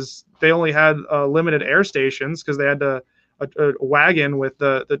hear is they only had limited air stations because they had a wagon with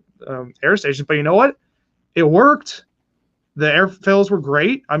the air stations. But you know what? It worked. The airfills were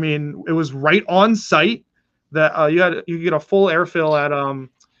great. I mean, it was right on site. That you get a full airfill at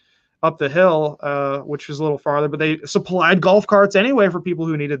up the hill, which was a little farther, but they supplied golf carts anyway for people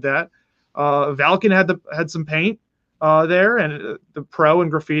who needed that. Valken had some paint there, and the pro and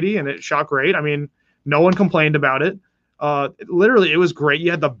graffiti, and it shot great. I mean, no one complained about it. Literally, it was great.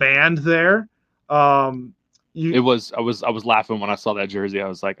 You had the band there. I was laughing when I saw that jersey. I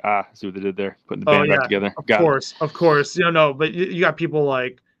was like, see what they did there, putting the band back together. Of course. But you got people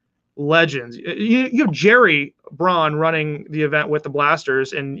like legends. You have Jerry Braun running the event with the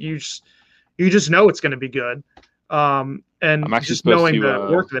Blasters, and you just know it's going to be good. And I'm actually just knowing the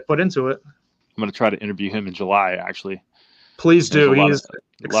work that they put into it. I'm going to try to interview him in July, actually. Please do. He's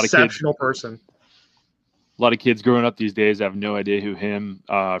an exceptional person. A lot of kids growing up these days have no idea who him,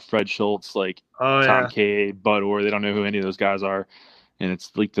 Fred Schultz, Tom Kay, Bud Orr. They don't know who any of those guys are, and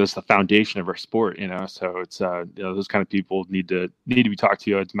it's like this the foundation of our sport, So it's those kind of people need to be talked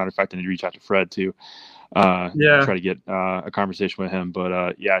to. As a matter of fact, I need to reach out to Fred too. Try to get a conversation with him.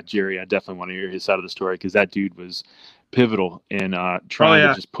 But Jerry, I definitely want to hear his side of the story because that dude was pivotal in trying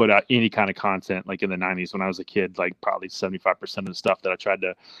to just put out any kind of content. Like in the 90s when I was a kid, like probably 75% of the stuff that I tried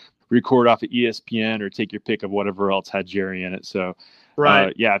to record off of ESPN or take your pick of whatever else had Jerry in it. So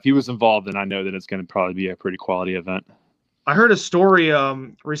if he was involved, then I know that it's going to probably be a pretty quality event. I heard a story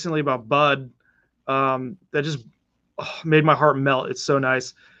recently about Bud that just made my heart melt. It's so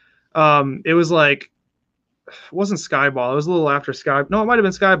nice. It was like, it wasn't Skyball. It was a little after Sky. No, it might have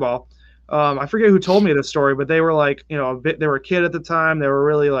been Skyball. I forget who told me this story, but they were like, they were a kid at the time. They were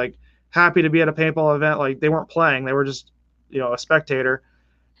really like happy to be at a paintball event. Like they weren't playing. They were just, a spectator.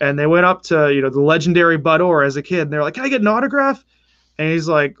 And they went up to, the legendary Bud Orr as a kid. And they're like, can I get an autograph? And he's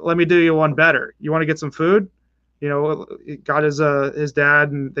like, let me do you one better. You want to get some food? Got his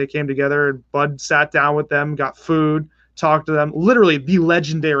dad, and they came together, and Bud sat down with them, got food, talked to them. Literally the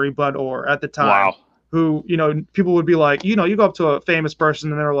legendary Bud Orr at the time. Wow. Who, people would be like, you go up to a famous person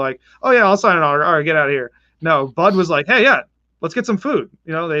and they're like, oh yeah, I'll sign an autograph. All right, get out of here. No, Bud was like, hey, yeah, let's get some food.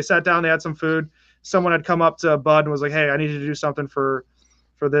 They sat down, they had some food. Someone had come up to Bud and was like, hey, I need you to do something for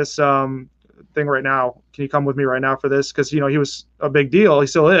this thing right now. Can you come with me right now for this? Because, he was a big deal. He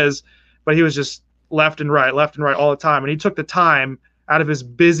still is, but he was just left and right all the time. And he took the time out of his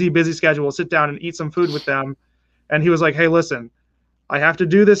busy schedule to sit down and eat some food with them. And he was like, hey, listen, I have to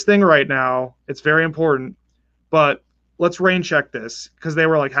do this thing right now. It's very important, but let's rain check this, because they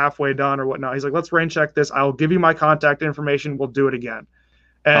were like halfway done or whatnot. He's like, let's rain check this. I'll give you my contact information. We'll do it again.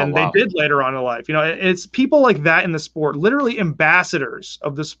 And they did later on in life. It's people like that in the sport, literally ambassadors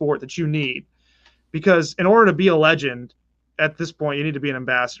of the sport that you need, because in order to be a legend at this point, you need to be an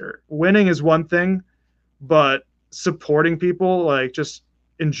ambassador. Winning is one thing, but supporting people, like just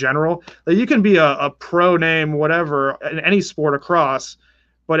in general, like you can be a pro name, whatever, in any sport across,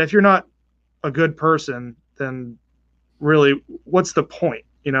 but if you're not a good person, then really what's the point,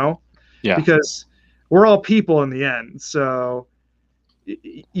 Yeah. Because we're all people in the end. So,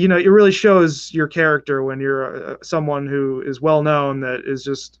 it really shows your character when you're someone who is well known that is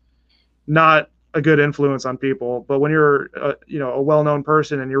just not a good influence on people. But when you're a well-known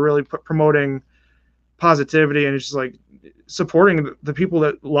person and you're really promoting positivity and it's just like supporting the people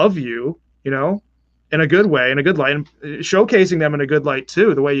that love you, in a good way, in a good light, and showcasing them in a good light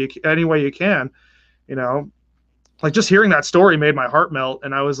too, any way you can, like just hearing that story made my heart melt.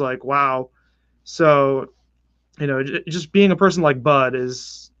 And I was like, wow. So, just being a person like Bud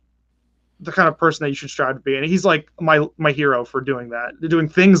is the kind of person that you should strive to be. And he's like my hero for doing that, doing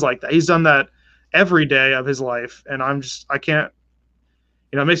things like that. He's done that every day of his life. And I can't,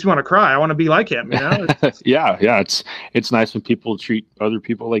 it makes me want to cry. I want to be like him, Yeah. It's nice when people treat other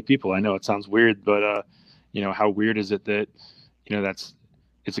people like people. I know it sounds weird, but how weird is it that,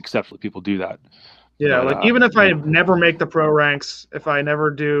 it's acceptable people do that. Yeah. But, even if I never make the pro ranks, if I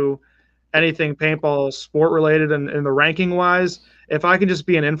never do anything paintball sport related and in the ranking wise, if I can just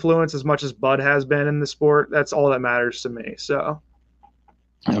be an influence as much as Bud has been in the sport, that's all that matters to me. So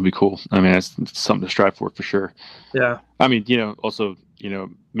That'd be cool. I mean, that's something to strive for sure. yeah. I mean, also,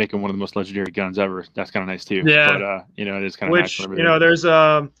 making one of the most legendary guns ever. That's kind of nice too. Yeah. But it is kind of nice. Which, there's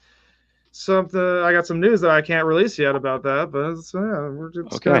something, I got some news that I can't release yet about that, but we're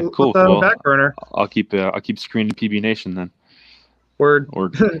just okay, cool. Put that on the back burner. I'll keep screening PB Nation then. Word.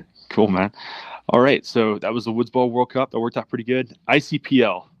 Cool, man. All right, so that was the Woods Ball World Cup. That worked out pretty good.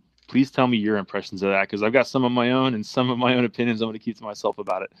 ICPL. Please tell me your impressions of that, because I've got some of my own and some of my own opinions. I'm going to keep to myself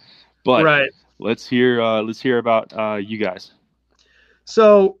about it. But let's hear about you guys.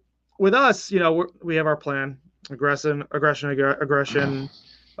 So with us, we have our plan: aggression,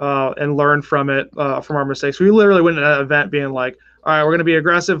 and learn from it, from our mistakes. We literally went to that event being like, all right, we're going to be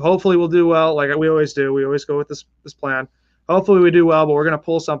aggressive. Hopefully we'll do well, like we always do. We always go with this plan. Hopefully we do well, but we're going to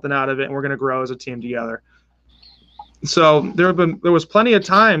pull something out of it, and we're going to grow as a team together. So there was plenty of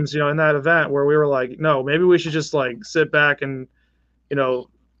times, in that event where we were like, no, maybe we should just like sit back and,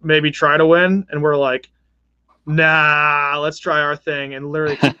 maybe try to win. And we're like, nah, let's try our thing and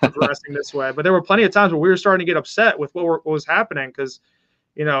literally keep progressing this way. But there were plenty of times where we were starting to get upset with what was happening because,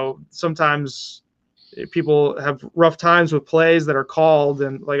 sometimes people have rough times with plays that are called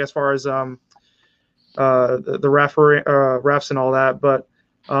and like as far as the referee refs and all that. But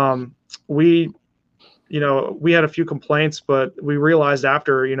we had a few complaints, but we realized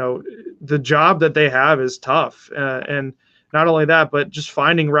after, the job that they have is tough. And not only that, but just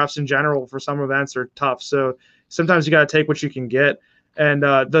finding refs in general for some events are tough. So sometimes you got to take what you can get. And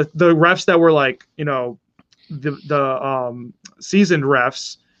the refs that were like, the seasoned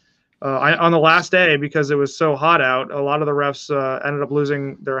refs, on the last day, because it was so hot out, a lot of the refs ended up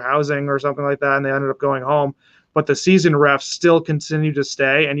losing their housing or something like that, and they ended up going home. But the seasoned refs still continued to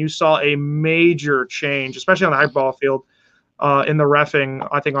stay, and you saw a major change, especially on the hyperball field, in the reffing,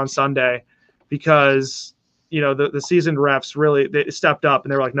 I think, on Sunday, because, the seasoned refs really they stepped up,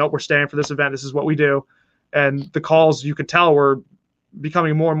 and they were like, nope, we're staying for this event. This is what we do. And the calls, you could tell, were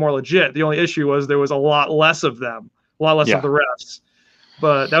becoming more and more legit. The only issue was there was a lot less of them, a lot less of the refs.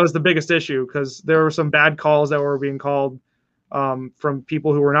 But that was the biggest issue because there were some bad calls that were being called from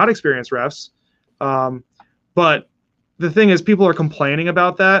people who were not experienced refs. But the thing is, people are complaining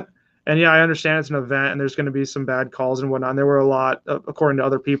about that. And yeah, I understand it's an event and there's going to be some bad calls and whatnot. And there were a lot, according to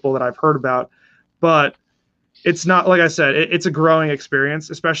other people that I've heard about. But it's not, like I said, it's a growing experience,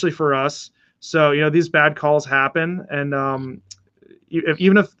 especially for us. So, these bad calls happen. And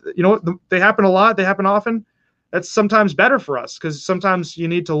even if, they happen a lot, they happen often. That's sometimes better for us because sometimes you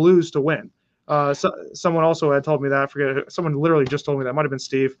need to lose to win. So someone also had told me that. I forget. Someone literally just told me that. Might have been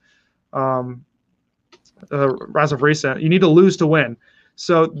Steve. As of recent, you need to lose to win.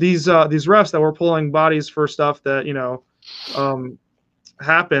 So these refs that were pulling bodies for stuff that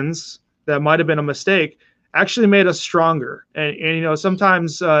happens that might have been a mistake actually made us stronger. And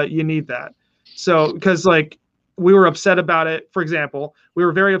sometimes you need that. So because like. We were upset about it. For example, we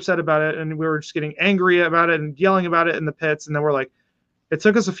were very upset about it, and we were just getting angry about it and yelling about it in the pits. And then we're like, it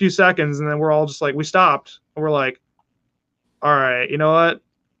took us a few seconds, and then we're all just like, we stopped, and we're like, all right, you know what?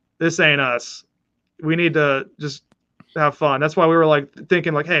 This ain't us. We need to just have fun. That's why we were like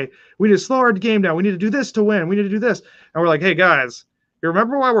thinking like, hey, we need to slow our game down. We need to do this to win. We need to do this. And we're like, hey guys, you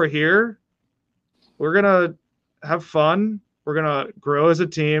remember why we're here? We're gonna have fun. We're going to grow as a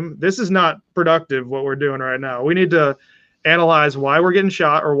team. This is not productive, what we're doing right now. We need to analyze why we're getting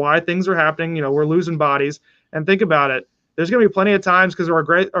shot or why things are happening. We're losing bodies. And think about it. There's going to be plenty of times because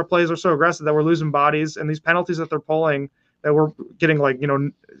our plays are so aggressive that we're losing bodies. And these penalties that they're pulling, that we're getting 4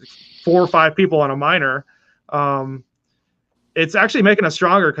 or 5 people on a minor, it's actually making us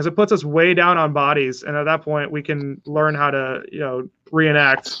stronger because it puts us way down on bodies. And at that point, we can learn how to,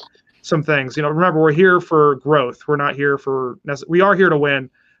 reenact some things. Remember, we're here for growth. We're not here we are here to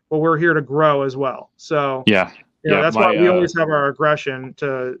win, but we're here to grow as well. So that's why we always have our aggression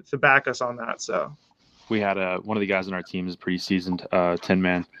to back us on that. So we had one of the guys on our team is a pretty seasoned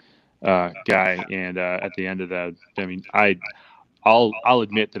 10-man guy, and at the end of that, I mean, I'll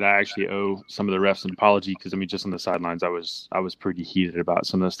admit that I actually owe some of the refs an apology because just on the sidelines, I was pretty heated about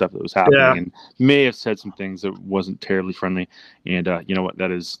some of the stuff that was happening and may have said some things that wasn't terribly friendly. And you know what,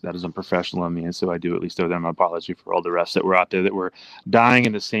 that is unprofessional of me, and so I do at least owe them an apology for all the refs that were out there that were dying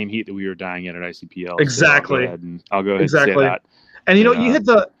in the same heat that we were dying in at ICPL. Exactly. So I'll go ahead and say that. And you hit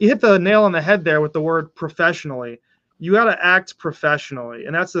the nail on the head there with the word professionally. You got to act professionally,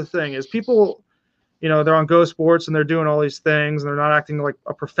 and that's the thing is people. They're on Go Sports and they're doing all these things and they're not acting like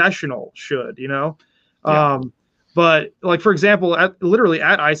a professional should, But like, for example, literally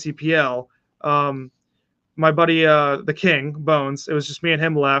at ICPL, my buddy, the King Bones, it was just me and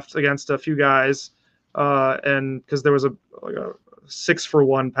him left against a few guys. And because there was a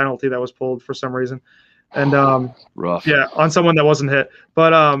 6-for-1 penalty that was pulled for some reason. And rough. Yeah, on someone that wasn't hit.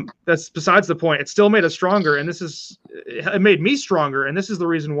 But that's besides the point. It still made us stronger, and it made me stronger, and this is the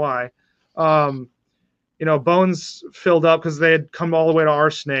reason why. Bones filled up because they had come all the way to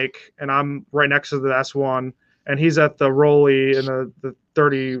our snake, and I'm right next to the S1, and he's at the rollie in the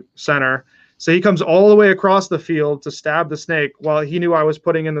 30 center. So he comes all the way across the field to stab the snake while he knew I was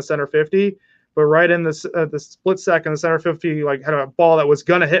putting in the center 50. But right in the split second, the center 50 had a ball that was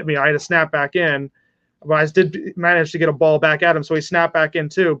gonna hit me. I had to snap back in. But I did manage to get a ball back at him, so he snapped back in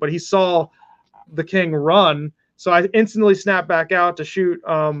too. But he saw the King run, so I instantly snapped back out to shoot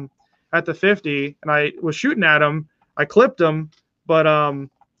at the 50, and I was shooting at him. I clipped him, but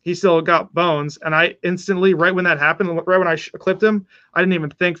he still got Bones. And I instantly, right when that happened, right when I clipped him, I didn't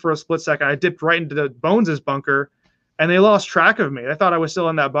even think for a split second. I dipped right into the Bones's bunker, and they lost track of me. I thought I was still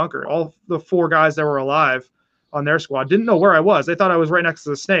in that bunker. All the 4 guys that were alive on their squad didn't know where I was. They thought I was right next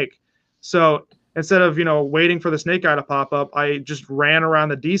to the snake. So instead of, waiting for the snake guy to pop up, I just ran around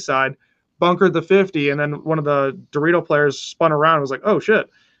the D side, bunkered the 50, and then one of the Dorito players spun around and was like, oh, shit.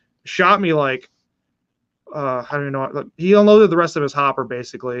 Shot me I don't even know. He unloaded the rest of his hopper,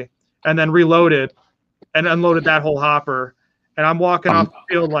 basically, and then reloaded and unloaded that whole hopper. And I'm walking off the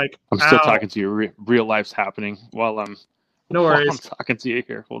field like, I'm still talking to you. Real life's happening while I'm talking to you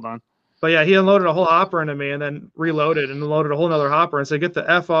here. Hold on. But yeah, he unloaded a whole hopper into me and then reloaded and loaded a whole nother hopper and said, get the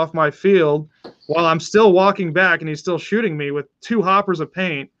F off my field, while I'm still walking back and he's still shooting me with 2 hoppers of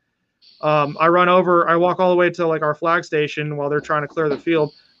paint. I run over, I walk all the way to our flag station while they're trying to clear the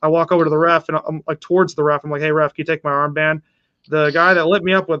field. I walk over to the ref and I'm towards the ref. I'm like, hey ref, can you take my armband? The guy that lit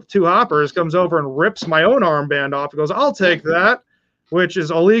me up with 2 hoppers comes over and rips my own armband off. He goes, I'll take that, which is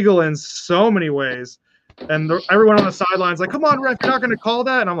illegal in so many ways. And everyone on the sidelines like, come on, ref, you're not going to call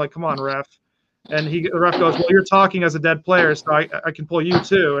that? And I'm like, come on, ref. And the ref goes, well, you're talking as a dead player, so I can pull you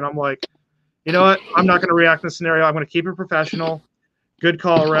too. And I'm like, you know what? I'm not going to react in this scenario. I'm going to keep it professional. Good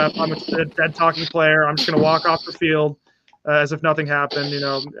call, ref. I'm a dead talking player. I'm just going to walk off the field as if nothing happened.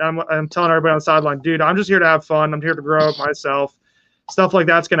 I'm telling everybody on the sideline, dude, I'm just here to have fun. I'm here to grow up myself. Stuff like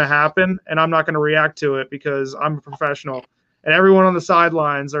that's going to happen, and I'm not going to react to it because I'm a professional. And everyone on the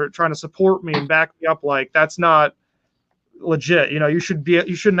sidelines are trying to support me and back me up. Like, that's not legit. You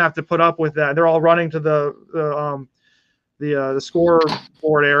shouldn't have to put up with that. They're all running to the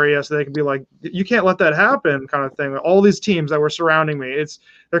scoreboard area so they can be like, you can't let that happen, kind of thing. All these teams that were surrounding me,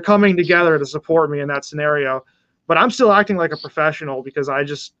 they're coming together to support me in that scenario. But I'm still acting like a professional because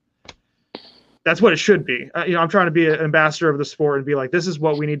that's what it should be. I'm trying to be an ambassador of the sport and be like, this is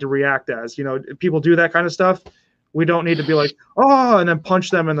what we need to react as. People do that kind of stuff. We don't need to be like, oh, and then punch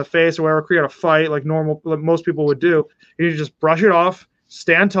them in the face or whatever, create a fight like most people would do. You need to just brush it off,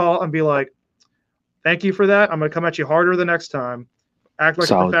 stand tall, and be like, thank you for that. I'm going to come at you harder the next time. Act like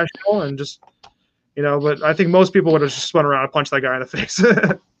a professional and just, but I think most people would have just spun around and punched that guy in the face.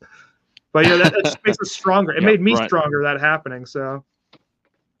 But that just makes us stronger. It made me stronger, that happening. So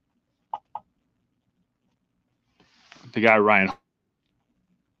the guy Ryan.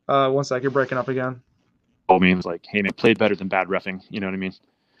 1 sec, you're breaking up again. Told me, he was like, hey man, played better than bad reffing. You know what I mean?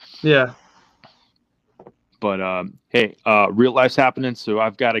 Yeah. But hey, real life's happening, so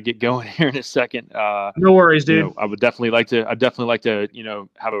I've got to get going here in a second. No worries, dude. I would definitely like to. I'd definitely like to,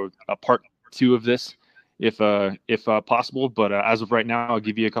 have a part 2 of this, if possible. But as of right now, I'll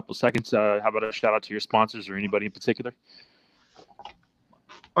give you a couple seconds. How about a shout out to your sponsors or anybody in particular?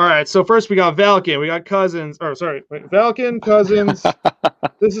 All right. So first we got Valken. We got Cousins. Valken, Cousins.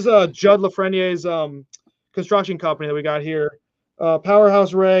 This is Judd Lafreniere's construction company that we got here.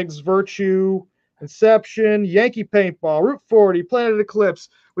 Powerhouse Regs, Virtue, Inception, Yankee Paintball, Route 40, Planet Eclipse.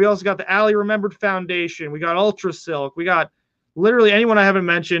 We also got the Alley Remembered Foundation. We got Ultra Silk. We got literally anyone I haven't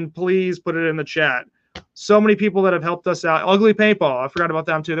mentioned. Please put it in the chat. So many people that have helped us out. Ugly Paintball. I forgot about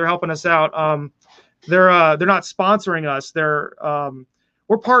them too. They're helping us out. They're not sponsoring us.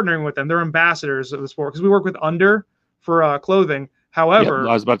 We're partnering with them. They're ambassadors of the sport because we work with Under for clothing. However,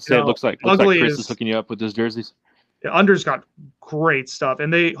 I was about to say, it looks like Chris is hooking you up with his jerseys. Yeah, Under's got great stuff,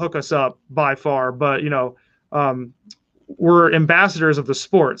 and they hook us up by far. But we're ambassadors of the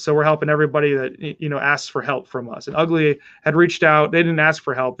sport, so we're helping everybody that asks for help from us. And Ugly had reached out. They didn't ask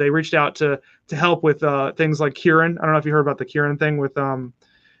for help. They reached out to help with things like Kieran. I don't know if you heard about the Kieran thing with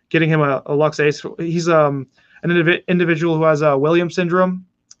getting him a Lux Ace. He's an individual who has Williams syndrome.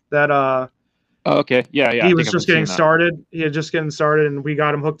 That Oh, okay. Yeah. he was just getting started. He had just getting started, and we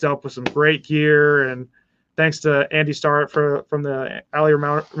got him hooked up with some great gear, and thanks to Andy Starr from the Alley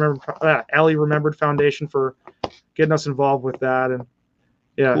Remembered Foundation for getting us involved with that. And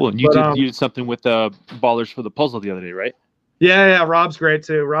yeah, cool. And you did something with Ballers for the Puzzle the other day, right? Yeah. Rob's great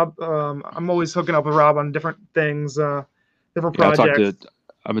too. Rob, I'm always hooking up with Rob on different things, different projects.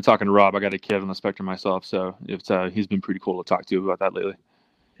 I've been talking to Rob. I got a kid on the spectrum myself, so he's been pretty cool to talk to about that lately.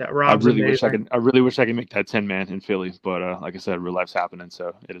 Yeah, Rob's amazing. I really wish I could make that 10-man in Philly, but like I said, real life's happening,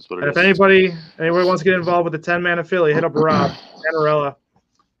 so it is what it is. If anybody wants to get involved with the 10-man in Philly, hit up Rob Panarella,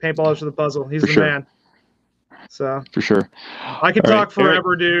 Paintballers for the Puzzle. He's the man. So for sure, I could talk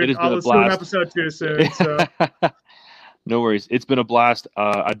forever, dude. I'll do an episode 2 soon. So. No worries. It's been a blast.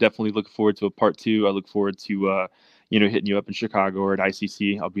 I definitely look forward to a part 2. I look forward to hitting you up in Chicago or at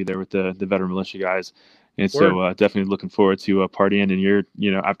ICC. I'll be there with the veteran militia guys. And so definitely looking forward to partying. And you're,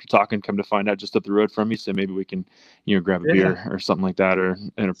 after talking, come to find out just up the road from me. So maybe we can, grab a beer or something like that, or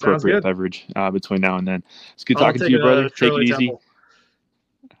an appropriate beverage between now and then. It's good talking to you, brother. Take it easy.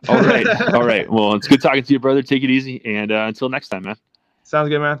 All right. All right. Well, it's good talking to you, brother. Take it easy. And until next time, man. Sounds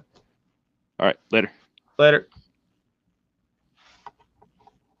good, man. All right. Later. Later.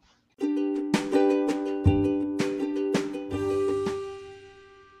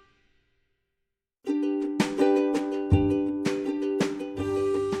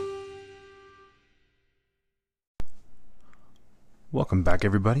 Welcome back,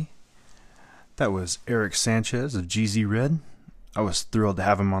 everybody. That was Eric Sanchez of GZ Red. I was thrilled to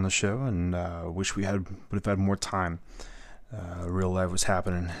have him on the show, and wish would have had more time. Real life was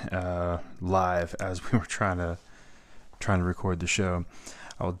happening live as we were trying to record the show.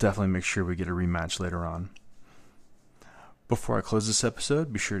 I will definitely make sure we get a rematch later on. Before I close this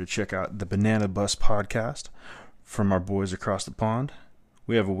episode, be sure to check out the Banana Bus podcast from our boys across the pond.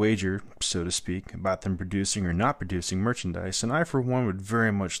 We have a wager, so to speak, about them producing or not producing merchandise, and I, for one, would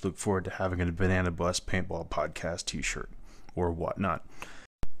very much look forward to having a Banana Bus Paintball Podcast t-shirt, or whatnot.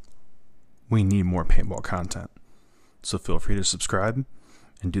 We need more paintball content, so feel free to subscribe,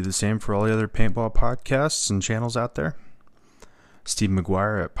 and do the same for all the other paintball podcasts and channels out there. Steve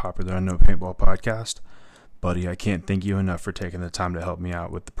McGuire at Popular Unknown Paintball Podcast. Buddy, I can't thank you enough for taking the time to help me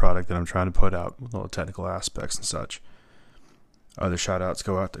out with the product that I'm trying to put out, with all the technical aspects and such. Other shout-outs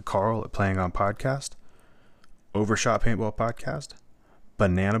go out to Carl at Playing On Podcast, Overshot Paintball Podcast,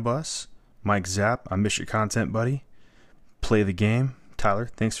 Banana Bus, Mike Zapp, I miss your content, buddy. Play the Game, Tyler,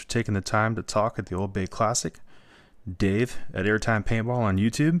 thanks for taking the time to talk at the Old Bay Classic. Dave at Airtime Paintball on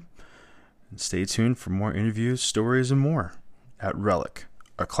YouTube. And stay tuned for more interviews, stories, and more at Relic,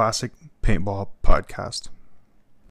 a classic paintball podcast.